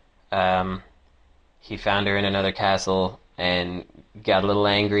 He found her in another castle and got a little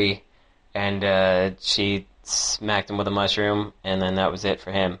angry, and she smacked him with a mushroom, and then that was it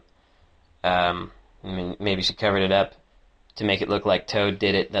for him. I mean, maybe she covered it up to make it look like Toad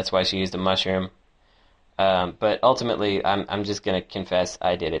did it. That's why she used a mushroom. But ultimately, I'm just gonna confess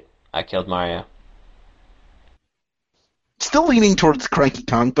I did it. I killed Mario. Still leaning towards Cranky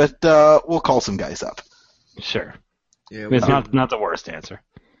Kong, but we'll call some guys up. Sure. Yeah, It's not the worst answer.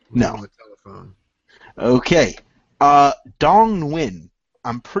 No. On the telephone. Okay. Dong Nguyen.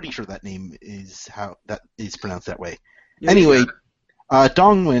 I'm pretty sure that name is how that is pronounced that way. Yeah, Anyway, you got it.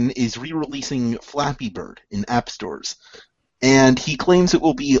 Dong Nguyen is re-releasing Flappy Bird in app stores, and he claims it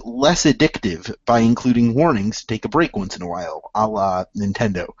will be less addictive by including warnings to take a break once in a while, a la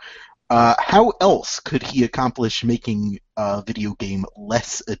Nintendo. How else could he accomplish making a video game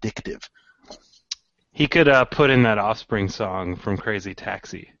less addictive? He could put in that Offspring song from Crazy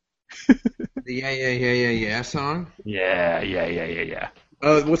Taxi. The yeah song. Yeah.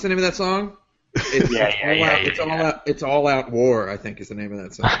 What's the name of that song? It's all out war, I think is the name of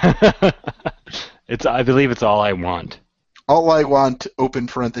that song. I believe it's All I Want. All I want, open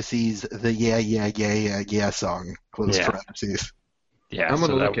parentheses, the yeah song, close parentheses. Yeah, I'm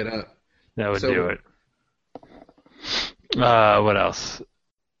gonna look it up. That would do it. What else?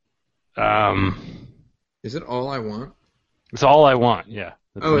 Is it All I Want? It's All I Want, yeah.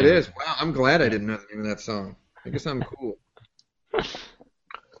 Oh, it is. Wow, I'm glad I didn't know the name of that song. I guess I'm cool.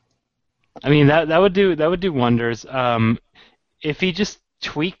 I mean, that would do wonders. If he just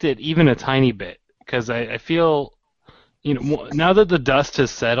tweaked it even a tiny bit, because I feel, now that the dust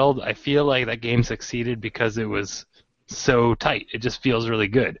has settled, I feel like that game succeeded because it was so tight. It just feels really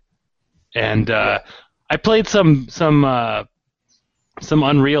good. And I played some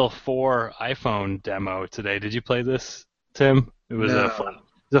Unreal 4 iPhone demo today. Did you play this, Tim? It was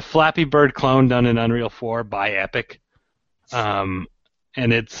a Flappy Bird clone done in Unreal 4 by Epic. And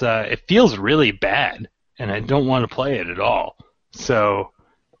it feels really bad, and I don't want to play it at all. So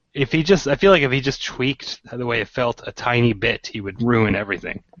I feel like if he just tweaked the way it felt a tiny bit, he would ruin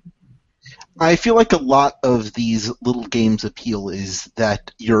everything. I feel like a lot of these little games' appeal is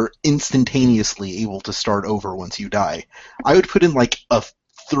that you're instantaneously able to start over once you die. I would put in like a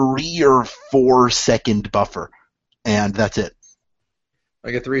 3 or 4 second buffer, and that's it.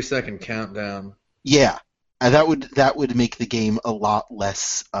 Like a 3-second countdown. Yeah, and that would make the game a lot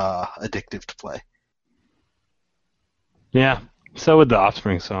less addictive to play. Yeah, so would the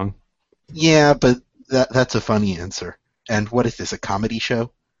Offspring song. Yeah, but that's a funny answer. And what is this, a comedy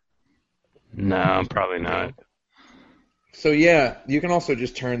show? No, probably not. So yeah, you can also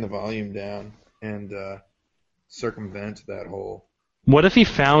just turn the volume down and circumvent that whole. What if he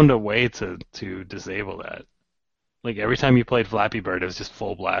found a way to disable that? Like every time you played Flappy Bird, it was just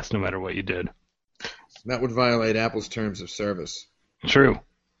full blast no matter what you did. That would violate Apple's terms of service. True.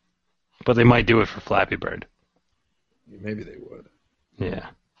 But they might do it for Flappy Bird. Maybe they would. Yeah.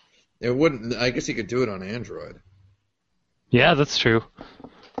 It wouldn't. I guess you could do it on Android. Yeah, that's true.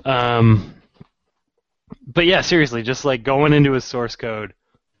 But yeah, seriously, just like going into his source code,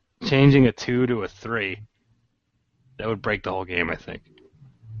 changing a 2 to a 3, that would break the whole game, I think.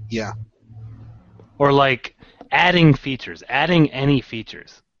 Yeah. Or like adding features, adding any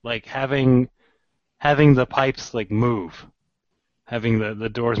features, like having the pipes like move, having the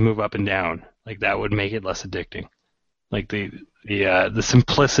doors move up and down, like that would make it less addicting. Like the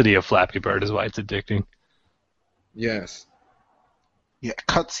simplicity of Flappy Bird is why it's addicting. Yes. Yeah,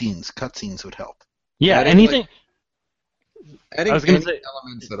 cutscenes would help. Yeah, Adding, anything. Adding I was gonna any say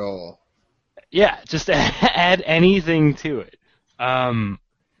elements at all. Yeah, just add anything to it.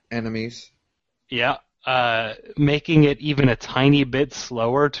 Enemies. Yeah, making it even a tiny bit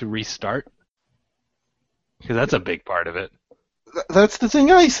slower to restart, because that's a big part of it. That's the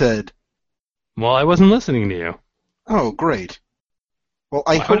thing I said. Well, I wasn't listening to you. Oh, great. Well,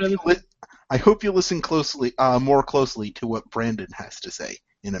 I hope you listen more closely to what Brandon has to say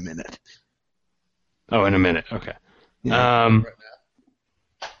in a minute. Oh, in a minute. Okay. Yeah.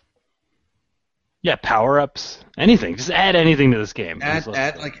 Yeah, power-ups, anything. Just add anything to this game. Add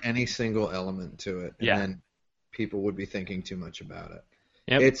like any single element to it, and Yeah. then people would be thinking too much about it.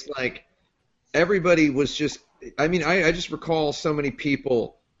 Yep. It's like everybody was just. I mean, I just recall so many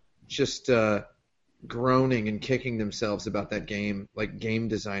people just groaning and kicking themselves about that game, like game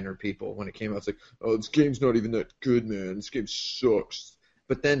designer people, when it came out. It's like, oh, this game's not even that good, man. This game sucks.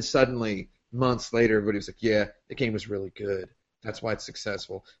 But then suddenly months later, everybody was like, yeah, the game was really good. That's why it's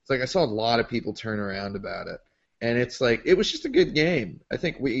successful. It's like I saw a lot of people turn around about it. And it's like, it was just a good game. I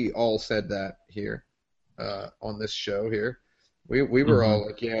think we all said that here on this show here. We were all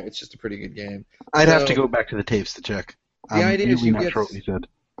like, yeah, it's just a pretty good game. I'd have to go back to the tapes to check. The idea is really not sure what we said.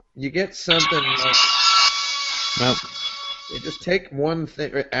 You get something like, Well, you just take one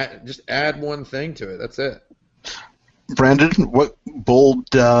thing, just add one thing to it. That's it. Brandon, what bold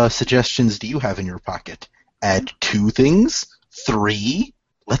suggestions do you have in your pocket? Add 2 things? 3?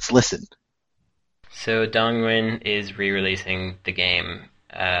 Let's listen. So Dongwon is re-releasing the game,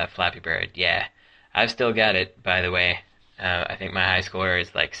 Flappy Bird. Yeah, I've still got it, by the way. I think my high score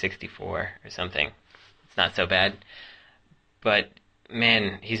is like 64 or something. It's not so bad. But,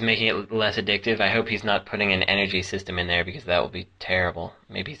 man, he's making it less addictive. I hope he's not putting an energy system in there because that will be terrible.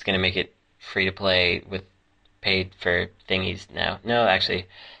 Maybe he's going to make it free to play with paid for thingies now. No, actually,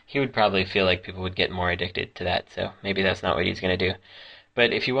 he would probably feel like people would get more addicted to that, so maybe that's not what he's going to do.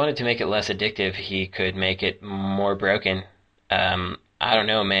 But if he wanted to make it less addictive, he could make it more broken. I don't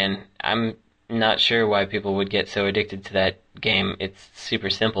know, man. I'm not sure why people would get so addicted to that game. It's super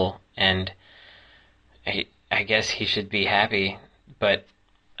simple, and I guess he should be happy, but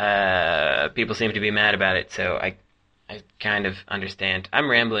people seem to be mad about it, so I kind of understand. I'm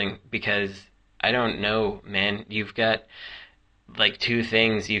rambling because I don't know, man. You've got like 2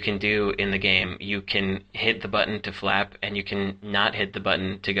 things you can do in the game. You can hit the button to flap, and you can not hit the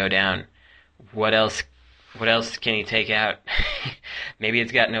button to go down. What else can he take out? Maybe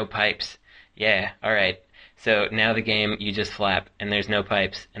it's got no pipes. Yeah, alright. So now the game, you just flap, and there's no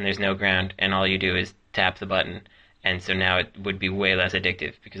pipes, and there's no ground, and all you do is tap the button. And so now it would be way less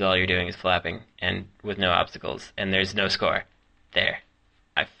addictive, because all you're doing is flapping, and with no obstacles, and there's no score. There.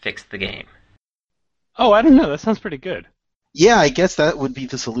 I fixed the game. oh, I don't know. That sounds pretty good. Yeah, I guess that would be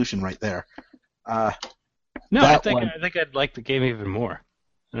the solution right there. No, That I one- think I'd like the game even more.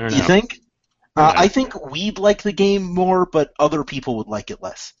 I don't know. You think? Yeah. I think we'd like the game more, but other people would like it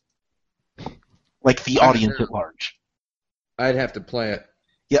less. Like the I don't audience know. at large. I'd have to play it.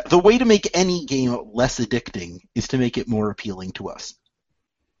 Yeah, the way to make any game less addicting is to make it more appealing to us.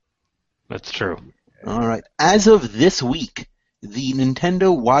 That's true. All right. As of this week, the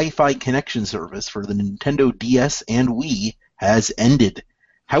Nintendo Wi-Fi connection service for the Nintendo DS and Wii has ended.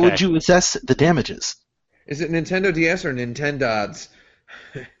 How would Okay. you assess the damages? Is it Nintendo DS or Nintendods?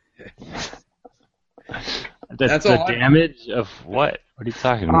 That's the all I- damage of what? What are you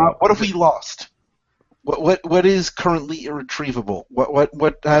talking about? What have we lost? What is currently irretrievable?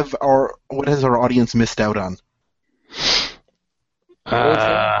 What has our audience missed out on?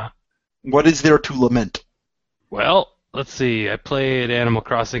 What is there to lament? Well, let's see. I played Animal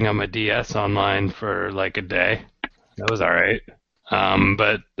Crossing on my DS online for like a day. That was all right.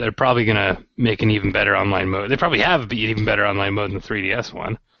 But they're probably gonna make an even better online mode. They probably have an even better online mode than the 3DS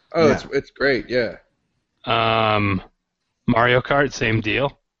one. Oh, Yeah. it's great, yeah. Mario Kart, same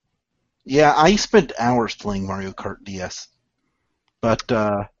deal. Yeah, I spent hours playing Mario Kart DS, but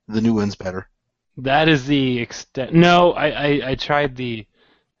the new one's better. That is the extent. No, I tried the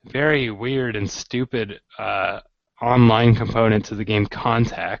very weird and stupid online component to the game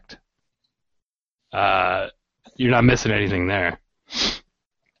Contact. You're not missing anything there.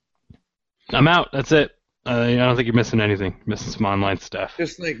 I'm out. That's it. I don't think you're missing anything. You're missing some online stuff.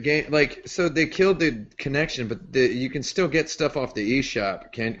 Just like so they killed the connection, but you can still get stuff off the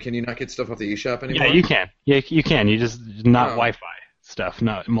eShop. Can you not get stuff off the eShop anymore? Yeah, you can. Yeah, you can. You just not Oh. Wi-Fi stuff,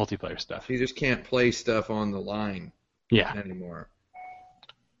 not multiplayer stuff. You just can't play stuff on the line Yeah. anymore.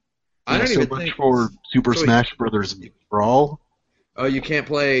 Yeah, I don't so even much think. for Super so- Smash Brothers Brawl, Oh, you can't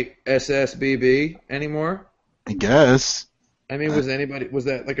play SSBB anymore? I guess. I mean, was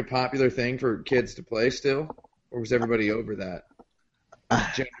that like a popular thing for kids to play still, or was everybody over that?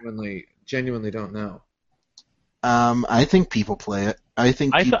 Genuinely don't know. I think people play it. I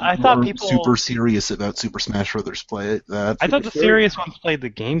think I people thought who aren't people- super serious about Super Smash Brothers play it. I thought the sure. serious ones played the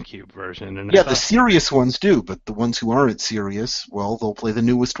GameCube version, and I Yeah, thought, the serious ones do, but the ones who aren't serious, well, they'll play the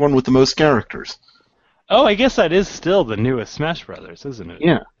newest one with the most characters. oh, I guess that is still the newest Smash Brothers, isn't it?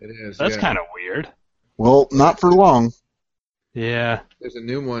 Yeah. It is. That's yeah. kind of weird. Well, not for long. Yeah. There's a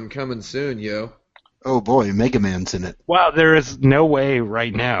new one coming soon, yo. Oh boy, Mega Man's in it. Wow, there is no way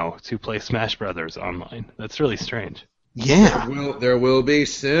right now to play Smash Brothers online. That's really strange. Yeah. There will be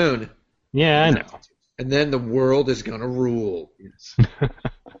soon, Yeah, I know. and then the world is gonna rule.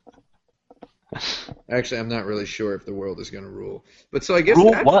 Actually, I'm not really sure if the world is gonna rule, but so I guess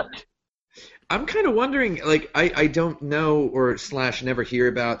Rule that's- what? I'm kind of wondering, like, I don't know or / never hear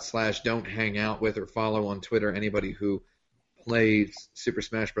about / don't hang out with or follow on Twitter anybody who plays Super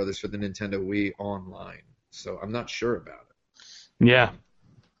Smash Brothers for the Nintendo Wii online, so I'm not sure about it. Yeah.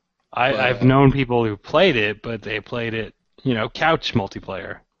 I've known people who played it, but they played it, couch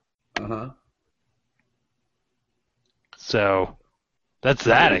multiplayer. Uh-huh. So that's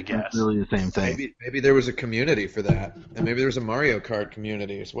that, I guess. It's really the same thing. Maybe there was a community for that, and maybe there was a Mario Kart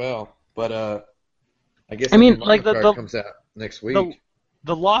community as well. But I guess Mario Kart comes out next week.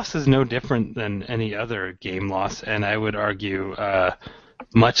 The loss is no different than any other game loss, and I would argue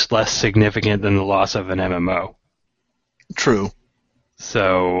much less significant than the loss of an MMO. True.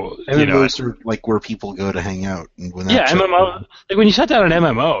 So MMOs are like where people go to hang out, and when MMO. Like when you shut down an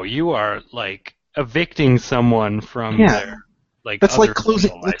MMO, you are like evicting someone from their That's like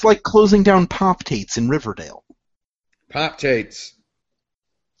closing. It's like closing down Pop Tates in Riverdale. Pop Tates.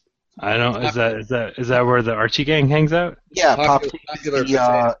 I don't. Is that where the Archie gang hangs out? Yeah, Pop Tates.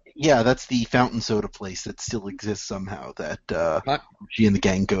 That's the fountain soda place that still exists somehow. That Archie and the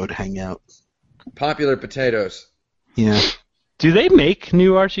gang go to hang out. Popular Potatoes. Yeah. Do they make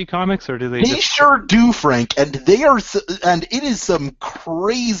new Archie comics, or do they? They sure do, Frank, and it is some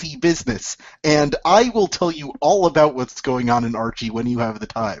crazy business. And I will tell you all about what's going on in Archie when you have the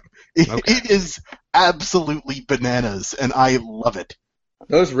time. It is absolutely bananas, and I love it.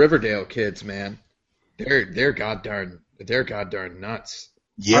 Those Riverdale kids, man, they're goddamn nuts.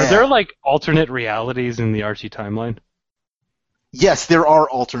 Yeah. Are there like alternate realities in the Archie timeline? Yes, there are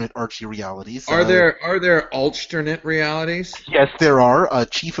alternate Archie realities. Are there alternate realities? Yes, there are.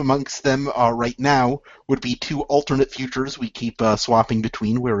 Chief amongst them right now would be two alternate futures we keep swapping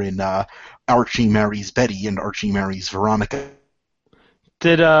between, wherein Archie marries Betty and Archie marries Veronica.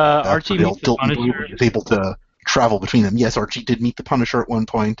 Did Archie meet the Punisher? Is able to travel between them. Yes, Archie did meet the Punisher at one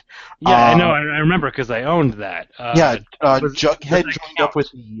point. Yeah, I know. I remember because I owned that. Jughead joined up with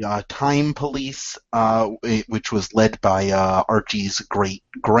the Time Police, which was led by Archie's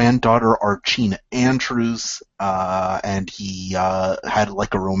great-granddaughter, Archina Andrews, and he had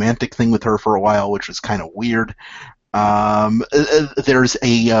like a romantic thing with her for a while, which was kind of weird. There's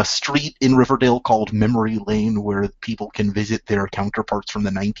a street in Riverdale called Memory Lane where people can visit their counterparts from the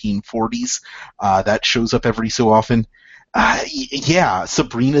 1940s. That shows up every so often.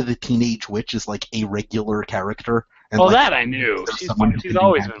 Sabrina the Teenage Witch is like a regular character. And that I knew. She's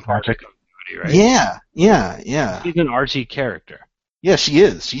always been part of the continuity, right? Yeah. She's an Archie character. Yeah, she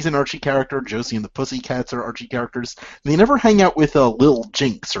is. She's an Archie character. Josie and the Pussycats are Archie characters. They never hang out with Lil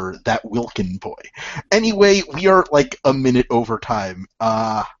Jinx or that Wilkin boy. Anyway, we are like a minute over time.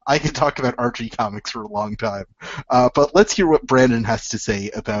 I could talk about Archie comics for a long time. But let's hear what Brandon has to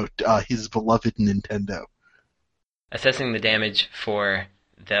say about his beloved Nintendo. Assessing the damage for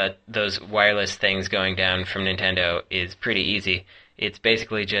those wireless things going down from Nintendo is pretty easy. It's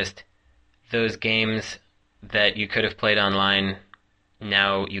basically just those games that you could have played online.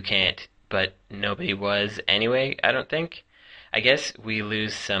 Now you can't, but nobody was anyway, I don't think. I guess we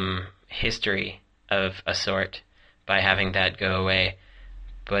lose some history of a sort by having that go away.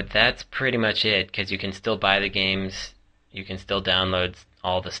 But that's pretty much it, because you can still buy the games, you can still download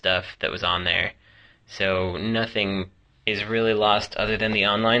all the stuff that was on there. So nothing is really lost other than the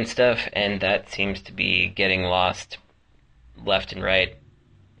online stuff, and that seems to be getting lost left and right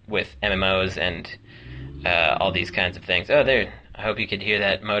with MMOs and all these kinds of things. Oh, there. I hope you could hear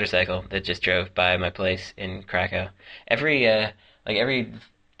that motorcycle that just drove by my place in Krakow. Every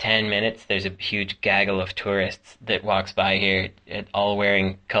 10 minutes, there's a huge gaggle of tourists that walks by here, all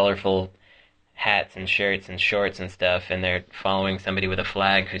wearing colorful hats and shirts and shorts and stuff, and they're following somebody with a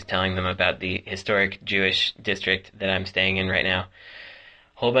flag who's telling them about the historic Jewish district that I'm staying in right now.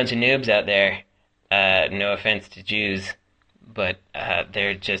 Whole bunch of noobs out there. No offense to Jews, but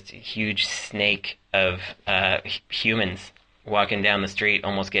they're just a huge snake of humans walking down the street,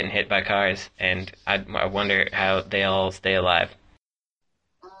 almost getting hit by cars, and I wonder how they all stay alive.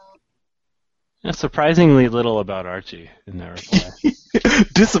 Surprisingly little about Archie in their reply.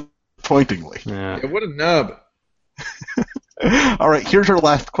 Disappointingly. Yeah, what a nub. All right, here's our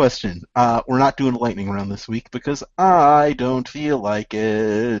last question. We're not doing a lightning round this week because I don't feel like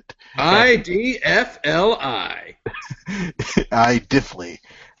it. IDFLI. Diffly.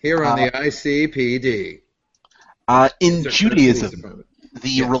 Here on the ICPD. In Judaism,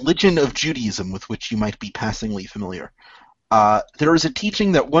 the religion of Judaism with which you might be passingly familiar, there is a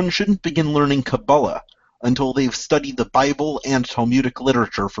teaching that one shouldn't begin learning Kabbalah until they've studied the Bible and Talmudic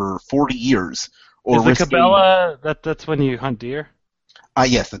literature for 40 years. Is the Kabbalah, that's when you hunt deer?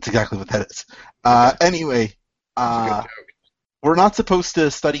 Yes, that's exactly what that is. Anyway, We're not supposed to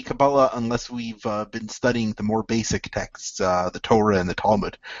study Kabbalah unless we've been studying the more basic texts, the Torah and the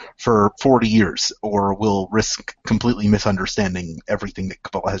Talmud, for 40 years, or we'll risk completely misunderstanding everything that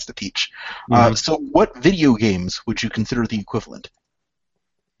Kabbalah has to teach. So what video games would you consider the equivalent?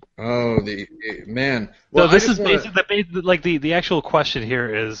 Oh, man. So Well, this is basically like the actual question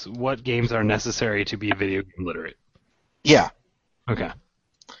here is what games are necessary to be video game literate? Yeah. Okay.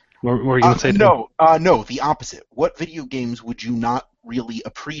 What were you going to say? No, the opposite. What video games would you not really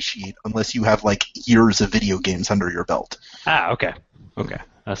appreciate unless you have like years of video games under your belt? Okay.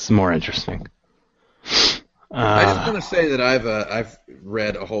 That's more interesting. I just want to say that I've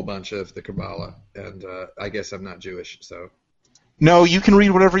read a whole bunch of the Kabbalah, and I guess I'm not Jewish, so. No, you can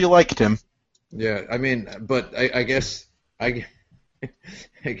read whatever you like, Tim. Yeah, I mean, but I guess I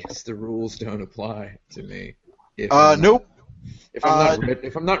guess the rules don't apply to me. Nope. If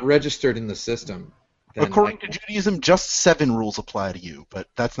I'm not registered in the system, then according to Judaism, just 7 rules apply to you, but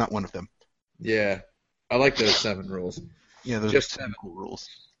that's not one of them. Yeah, I like those 7 rules. Yeah, those Just are 7 cool rules.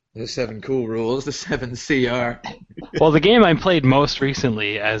 The 7 cool rules, the 7 CR. Well, the game I played most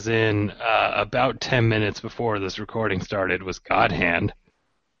recently, as in about 10 minutes before this recording started, was God Hand.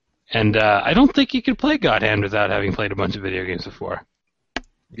 And I don't think you could play God Hand without having played a bunch of video games before.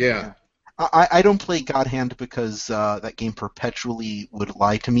 Yeah. I don't play God Hand because that game perpetually would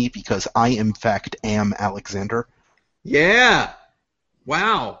lie to me because I, in fact, am Alexander. Yeah.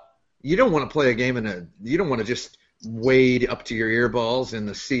 Wow. You don't want to play a game you don't want to just wade up to your earballs in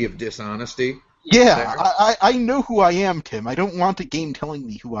the sea of dishonesty. Yeah, I know who I am, Tim. I don't want a game telling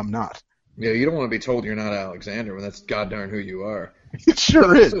me who I'm not. Yeah, you don't want to be told you're not Alexander when that's goddamn who you are. It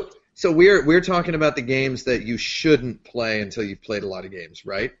sure is. So we're talking about the games that you shouldn't play until you've played a lot of games,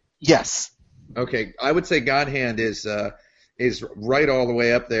 right? Yes. Okay, I would say God Hand is right all the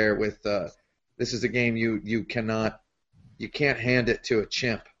way up there with this is a game you can't hand it to a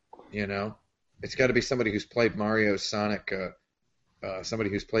chimp, you know? It's got to be somebody who's played Mario, Sonic, somebody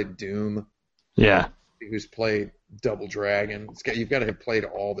who's played Doom. Yeah. Who's played Double Dragon. You've got to have played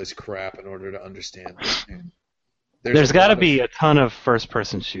all this crap in order to understand this game. There's got to be a ton of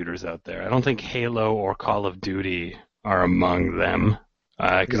first-person shooters out there. I don't think Halo or Call of Duty are among them,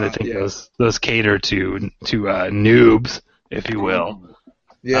 because I think those cater to noobs, if you will.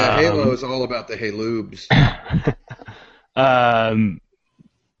 Yeah, Halo is all about the Haloobs.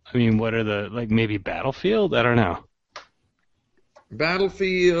 I mean, what are maybe Battlefield? I don't know.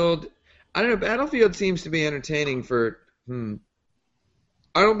 Battlefield, I don't know. Battlefield seems to be entertaining for.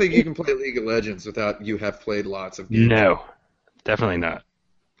 I don't think you can play League of Legends without you have played lots of games. No, definitely not.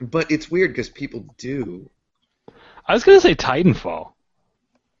 But it's weird because people do. I was gonna say Titanfall.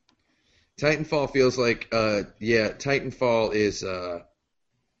 Titanfall feels like, Titanfall is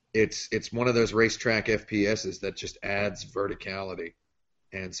it's one of those racetrack FPSs that just adds verticality,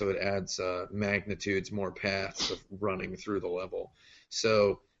 and so it adds magnitudes, more paths of running through the level.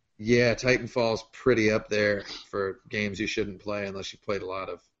 So. Yeah, Titanfall's pretty up there for games you shouldn't play unless you've played a lot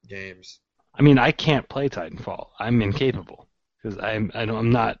of games. I mean, I can't play Titanfall. I'm incapable because I'm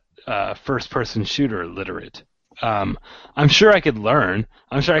not first-person shooter literate. I'm sure I could learn.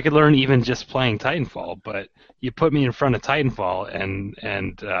 I'm sure I could learn even just playing Titanfall. But you put me in front of Titanfall,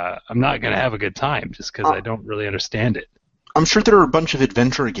 and I'm not going to have a good time just because I don't really understand it. I'm sure there are a bunch of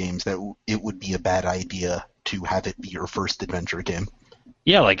adventure games that it would be a bad idea to have it be your first adventure game.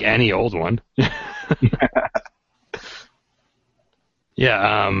 Yeah, like any old one.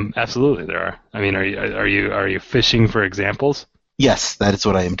 Yeah, absolutely there are. I mean, are you fishing for examples? Yes, that is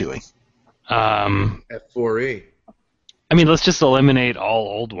what I am doing. F4E. I mean, let's just eliminate all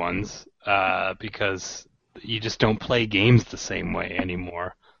old ones because you just don't play games the same way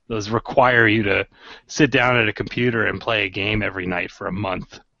anymore. Those require you to sit down at a computer and play a game every night for a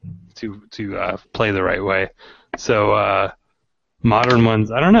month to play the right way. So. Modern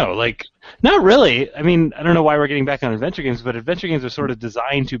ones, I don't know. Not really. I mean, I don't know why we're getting back on adventure games, but adventure games are sort of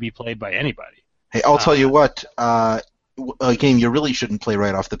designed to be played by anybody. Hey, I'll tell you what. A game you really shouldn't play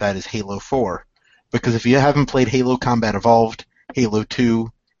right off the bat is Halo 4. Because if you haven't played Halo Combat Evolved, Halo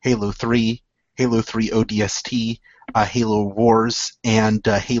 2, Halo 3, Halo 3 ODST, Halo Wars, and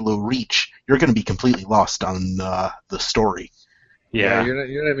Halo Reach, you're going to be completely lost on the story. Yeah, you're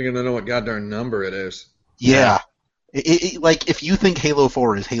not even going to know what goddamn number it is. Yeah. If you think Halo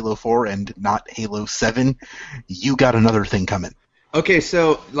 4 is Halo 4 and not Halo 7, you got another thing coming. Okay,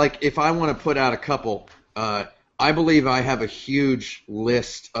 so, if I want to put out a couple, I believe I have a huge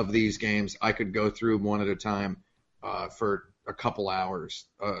list of these games. I could go through one at a time for a couple hours.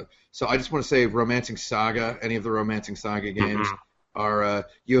 So I just want to say Romancing Saga, any of the Romancing Saga games, are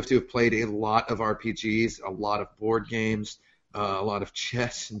you have to have played a lot of RPGs, a lot of board games, a lot of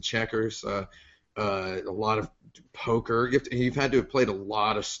chess and checkers, a lot of poker. You've had to have played a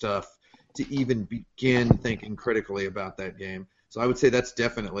lot of stuff to even begin thinking critically about that game. So I would say that's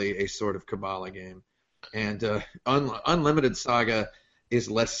definitely a sort of Kabbalah game. And Unlimited Saga is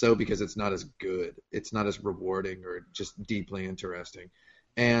less so because it's not as good. It's not as rewarding or just deeply interesting.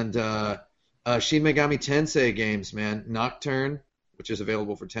 And Shin Megami Tensei games, man. Nocturne, which is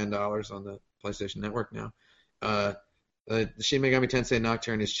available for $10 on the PlayStation Network now. Shin Megami Tensei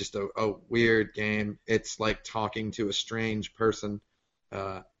Nocturne is just a weird game. It's like talking to a strange person.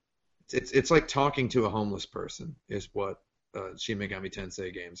 It's like talking to a homeless person is what Shin Megami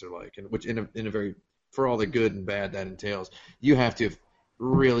Tensei games are like, and which in a very, for all the good and bad that entails, you have to have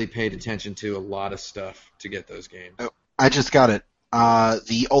really paid attention to a lot of stuff to get those games. Oh, I just got it.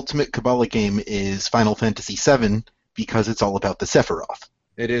 The ultimate Kabbalah game is Final Fantasy VII because it's all about the Sephiroth.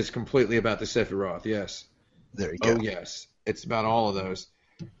 It is completely about the Sephiroth, yes. There you go. Oh, yes. It's about all of those.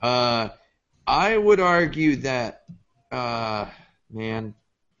 I would argue that, man,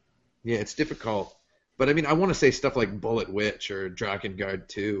 yeah, it's difficult. But, I mean, I want to say stuff like Bullet Witch or Drakengard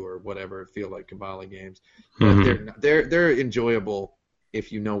 2 or whatever feel like Kabbalah games. But they're enjoyable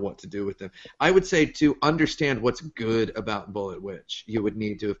if you know what to do with them. I would say to understand what's good about Bullet Witch, you would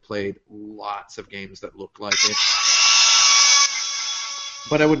need to have played lots of games that look like it.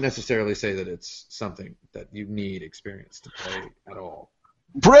 But I wouldn't necessarily say that it's something that you need experience to play at all.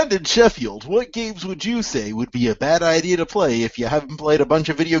 Brendan Sheffield, what games would you say would be a bad idea to play if you haven't played a bunch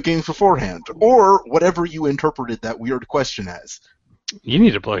of video games beforehand? Or whatever you interpreted that weird question as. You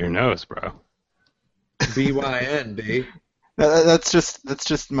need to blow your nose, bro. BYN, B. That's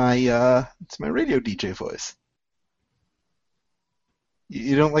just my it's my radio DJ voice.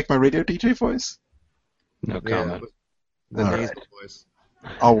 You don't like my radio DJ voice? No comment. The All nasal right. voice.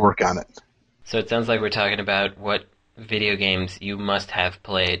 I'll work on it. So it sounds like we're talking about what video games you must have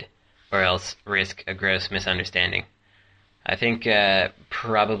played or else risk a gross misunderstanding. I think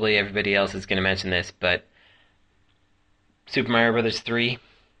probably everybody else is going to mention this, but Super Mario Bros. 3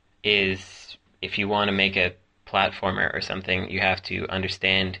 is, if you want to make a platformer or something, you have to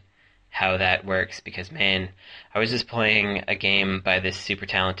understand how that works, because, man, I was just playing a game by this super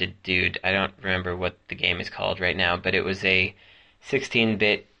talented dude. I don't remember what the game is called right now, but it was a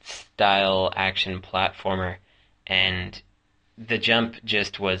 16-bit style action platformer, and the jump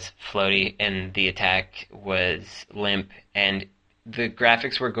just was floaty, and the attack was limp, and the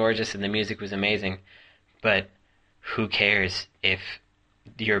graphics were gorgeous, and the music was amazing, but who cares if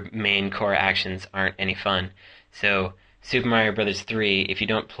your main core actions aren't any fun? So Super Mario Bros. 3, if you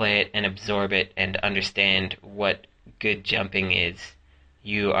don't play it and absorb it and understand what good jumping is,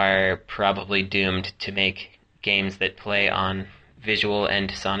 you are probably doomed to make games that play on visual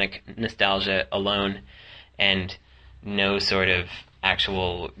and sonic nostalgia alone and no sort of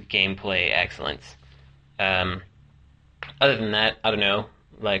actual gameplay excellence. Other than that, I don't know,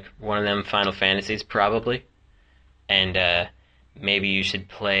 like one of them Final Fantasies probably, and maybe you should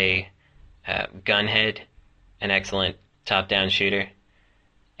play Gunhead, an excellent top-down shooter,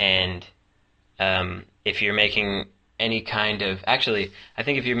 and if you're making any kind of... Actually, I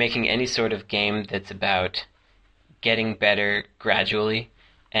think if you're making any sort of game that's about getting better gradually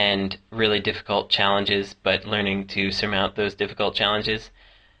and really difficult challenges, but learning to surmount those difficult challenges,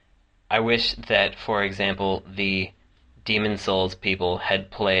 I wish that, for example, the Demon Souls people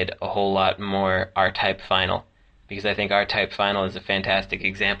had played a whole lot more R-Type Final, because I think R-Type Final is a fantastic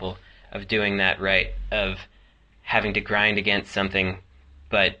example of doing that right, of having to grind against something,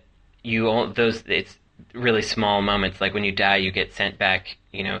 but it's really small moments, like when you die you get sent back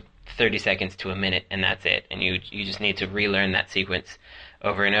 30 seconds to a minute, and that's it, and you just need to relearn that sequence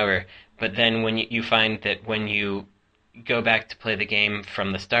over and over. But then when you find that when you go back to play the game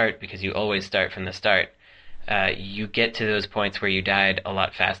from the start, because you always start from the start, you get to those points where you died a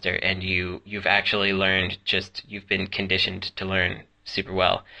lot faster, and you've actually learned, you've been conditioned to learn super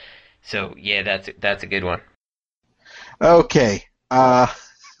well. So yeah, that's a good one. Okay.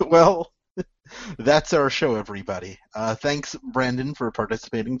 Well, that's our show, everybody. Thanks, Brandon, for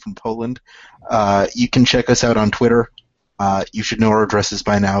participating from Poland. You can check us out on Twitter. You should know our addresses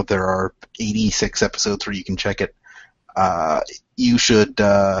by now. There are 86 episodes where you can check it. You should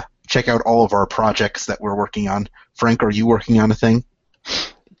check out all of our projects that we're working on. Frank, are you working on a thing?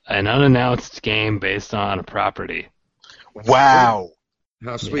 An unannounced game based on a property. Wow.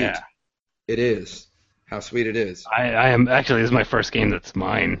 How sweet. Yeah. It is. How sweet it is. I am actually, this is my first game that's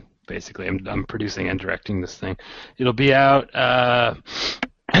mine. Basically, I'm producing and directing this thing. It'll be out,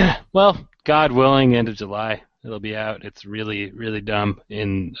 well, God willing, end of July. It'll be out. It's really, really dumb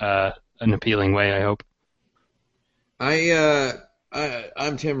in an appealing way, I hope.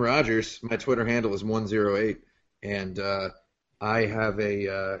 I'm Tim Rogers. My Twitter handle is 108, and I have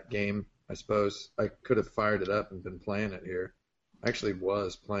a game. I suppose I could have fired it up and been playing it here. I actually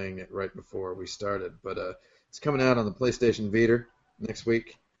was playing it right before we started, but it's coming out on the PlayStation Vita next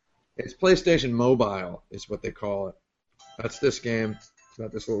week. It's PlayStation Mobile, is what they call it. That's this game. It's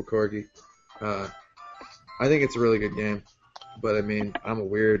about this little corgi. I think it's a really good game, but I mean, I'm a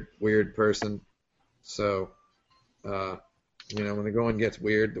weird person, so when the going gets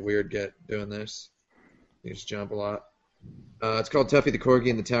weird, the weird get doing this. You just jump a lot. It's called Tuffy the Corgi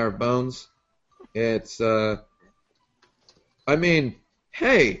and the Tower of Bones. It's, hey,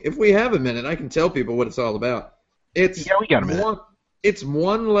 if we have a minute, I can tell people what it's all about. Yeah, we got a minute. It's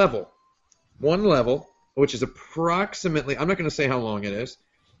one level, which is approximately, I'm not going to say how long it is,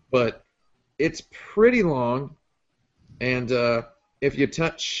 but it's pretty long, and if you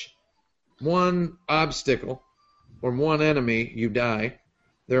touch one obstacle or one enemy, you die.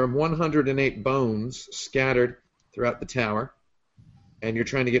 There are 108 bones scattered throughout the tower, and you're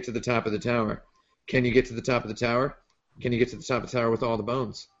trying to get to the top of the tower. Can you get to the top of the tower? Can you get to the top of the tower with all the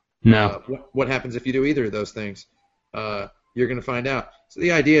bones? No. What happens if you do either of those things? You're going to find out. So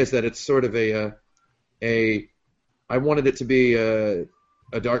the idea is that it's sort of I wanted it to be a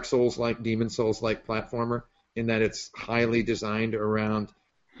Dark Souls-like, Demon Souls-like platformer in that it's highly designed around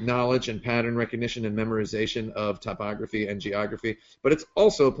knowledge and pattern recognition and memorization of topography and geography. But it's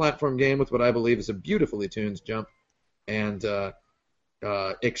also a platform game with what I believe is a beautifully tuned jump and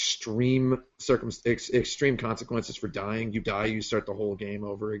extreme consequences for dying. You die, you start the whole game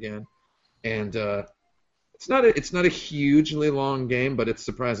over again. And it's not a hugely long game, but it's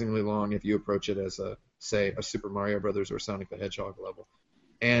surprisingly long if you approach it as a Super Mario Brothers or Sonic the Hedgehog level.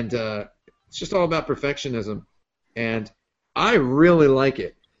 And it's just all about perfectionism, and I really like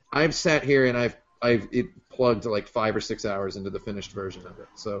it. I've sat here and I've plugged like 5 or 6 hours into the finished version of it.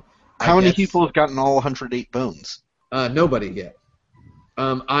 So how many people have gotten all 108 bones? Nobody yet.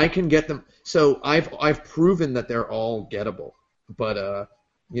 I can get them. So I've proven that they're all gettable, but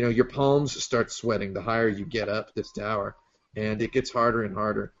your palms start sweating the higher you get up this tower, and it gets harder and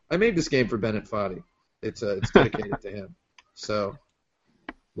harder. I made this game for Bennett Foddy. It's dedicated to him. So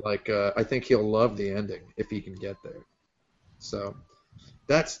I think he'll love the ending if he can get there. So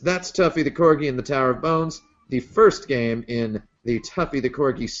that's Tuffy the Corgi and the Tower of Bones, the first game in the Tuffy the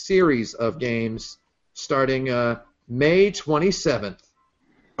Corgi series of games, starting May 27th,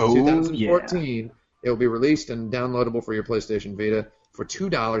 2014. Yeah. It will be released and downloadable for your PlayStation Vita for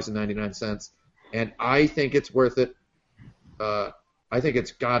 $2.99, and I think it's worth it. I think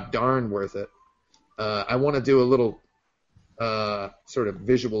it's god darn worth it. I want to do a little sort of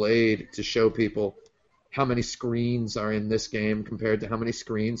visual aid to show people how many screens are in this game compared to how many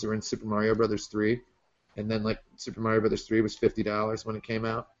screens are in Super Mario Brothers 3. And then, Super Mario Brothers 3 was $50 when it came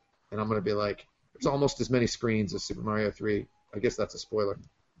out. And I'm going to be like, there's almost as many screens as Super Mario 3. I guess that's a spoiler.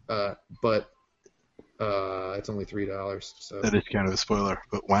 But it's only $3. So that is kind of a spoiler,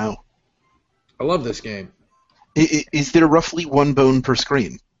 but wow. I love this game. Is there roughly one bone per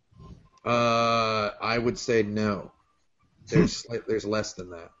screen? I would say no. There's less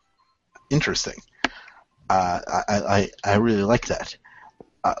than that. Interesting. I really like that.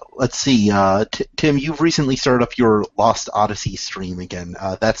 Let's see. Tim, you've recently started up your Lost Odyssey stream again.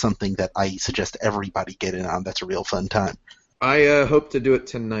 That's something that I suggest everybody get in on. That's a real fun time. I hope to do it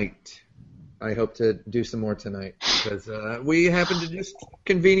tonight. I hope to do some more tonight because we happen to just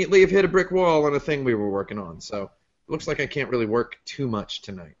conveniently have hit a brick wall on a thing we were working on. So it looks like I can't really work too much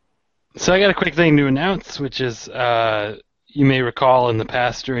tonight. So I got a quick thing to announce, which is you may recall in the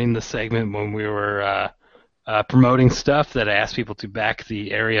past during the segment when we were promoting stuff that I asked people to back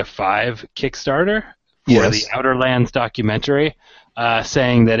the Area 5 Kickstarter for the Outer Lands documentary,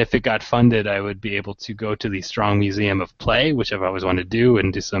 saying that if it got funded, I would be able to go to the Strong Museum of Play, which I've always wanted to do,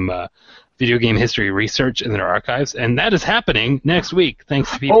 and do some video game history research in their archives. And that is happening next week,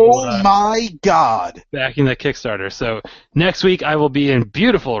 thanks to people my God! backing that Kickstarter. So next week I will be in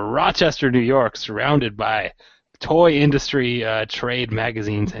beautiful Rochester, New York, surrounded by toy industry trade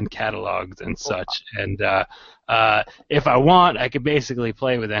magazines and catalogs and such. And if I want, I could basically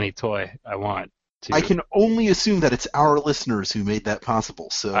play with any toy I want to. I can only assume that it's our listeners who made that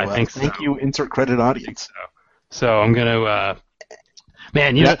possible. So I think thank you, insert credit audience. So I'm going to...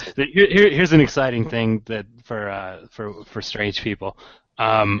 Man, here's an exciting thing that for strange people.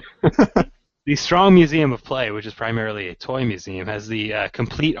 The Strong Museum of Play, which is primarily a toy museum, has the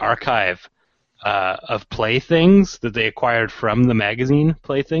complete archive of Playthings that they acquired from the magazine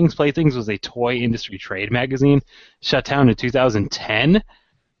Playthings. Playthings was a toy industry trade magazine, shut down in 2010,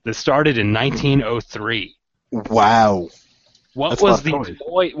 that started in 1903. Wow. What That's a lot was of the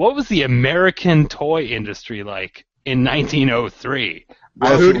toys. what was the American toy industry like in 1903?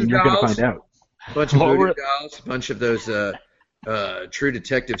 I Voodoo assume you're going to dolls? find out. Bunch of What voodoo were- dolls, a bunch of those True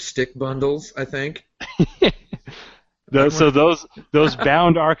Detective stick bundles, I think. So those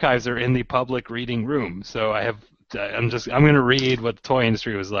bound archives are in the public reading room. So I'm going to read what the toy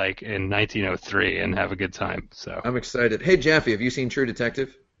industry was like in 1903 and have a good time. So I'm excited. Hey, Jaffe, have you seen True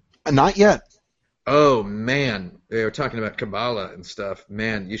Detective? Not yet. Oh, man. They were talking about Kabbalah and stuff.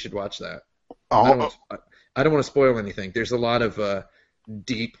 Man, you should watch that. I don't want to spoil anything. There's a lot of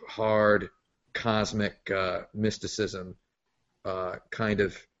deep, hard, cosmic mysticism kind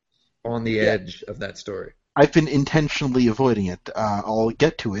of on the edge of that story. I've been intentionally avoiding it. I'll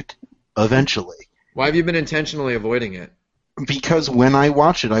get to it eventually. Why have you been intentionally avoiding it? Because when I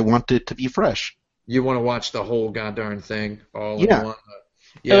watch it, I want it to be fresh. You want to watch the whole goddamn thing all Yeah. in one?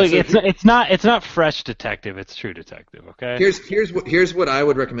 Look, So it's not fresh detective. It's True Detective. Okay. here's what I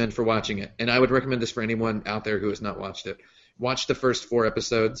would recommend for watching it, and I would recommend this for anyone out there who has not watched it. Watch the first 4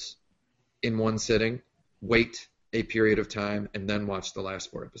 episodes in one sitting. Wait a period of time, and then watch the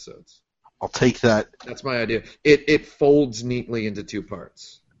last 4 episodes. I'll take that. That's my idea. It folds neatly into 2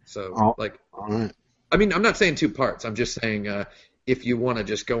 parts. So All right. I mean, I'm not saying 2 parts. I'm just saying if you want to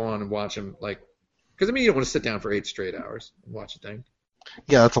just go on and watch them, because I mean, you don't want to sit down for 8 straight hours and watch a thing,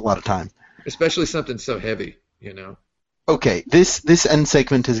 Yeah, that's a lot of time. especially something so heavy, you know. Okay, this end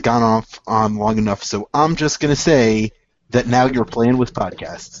segment has gone off on long enough, so I'm just going to say that now you're playing with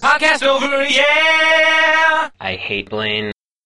podcasts. Podcast over, yeah! I hate Blaine.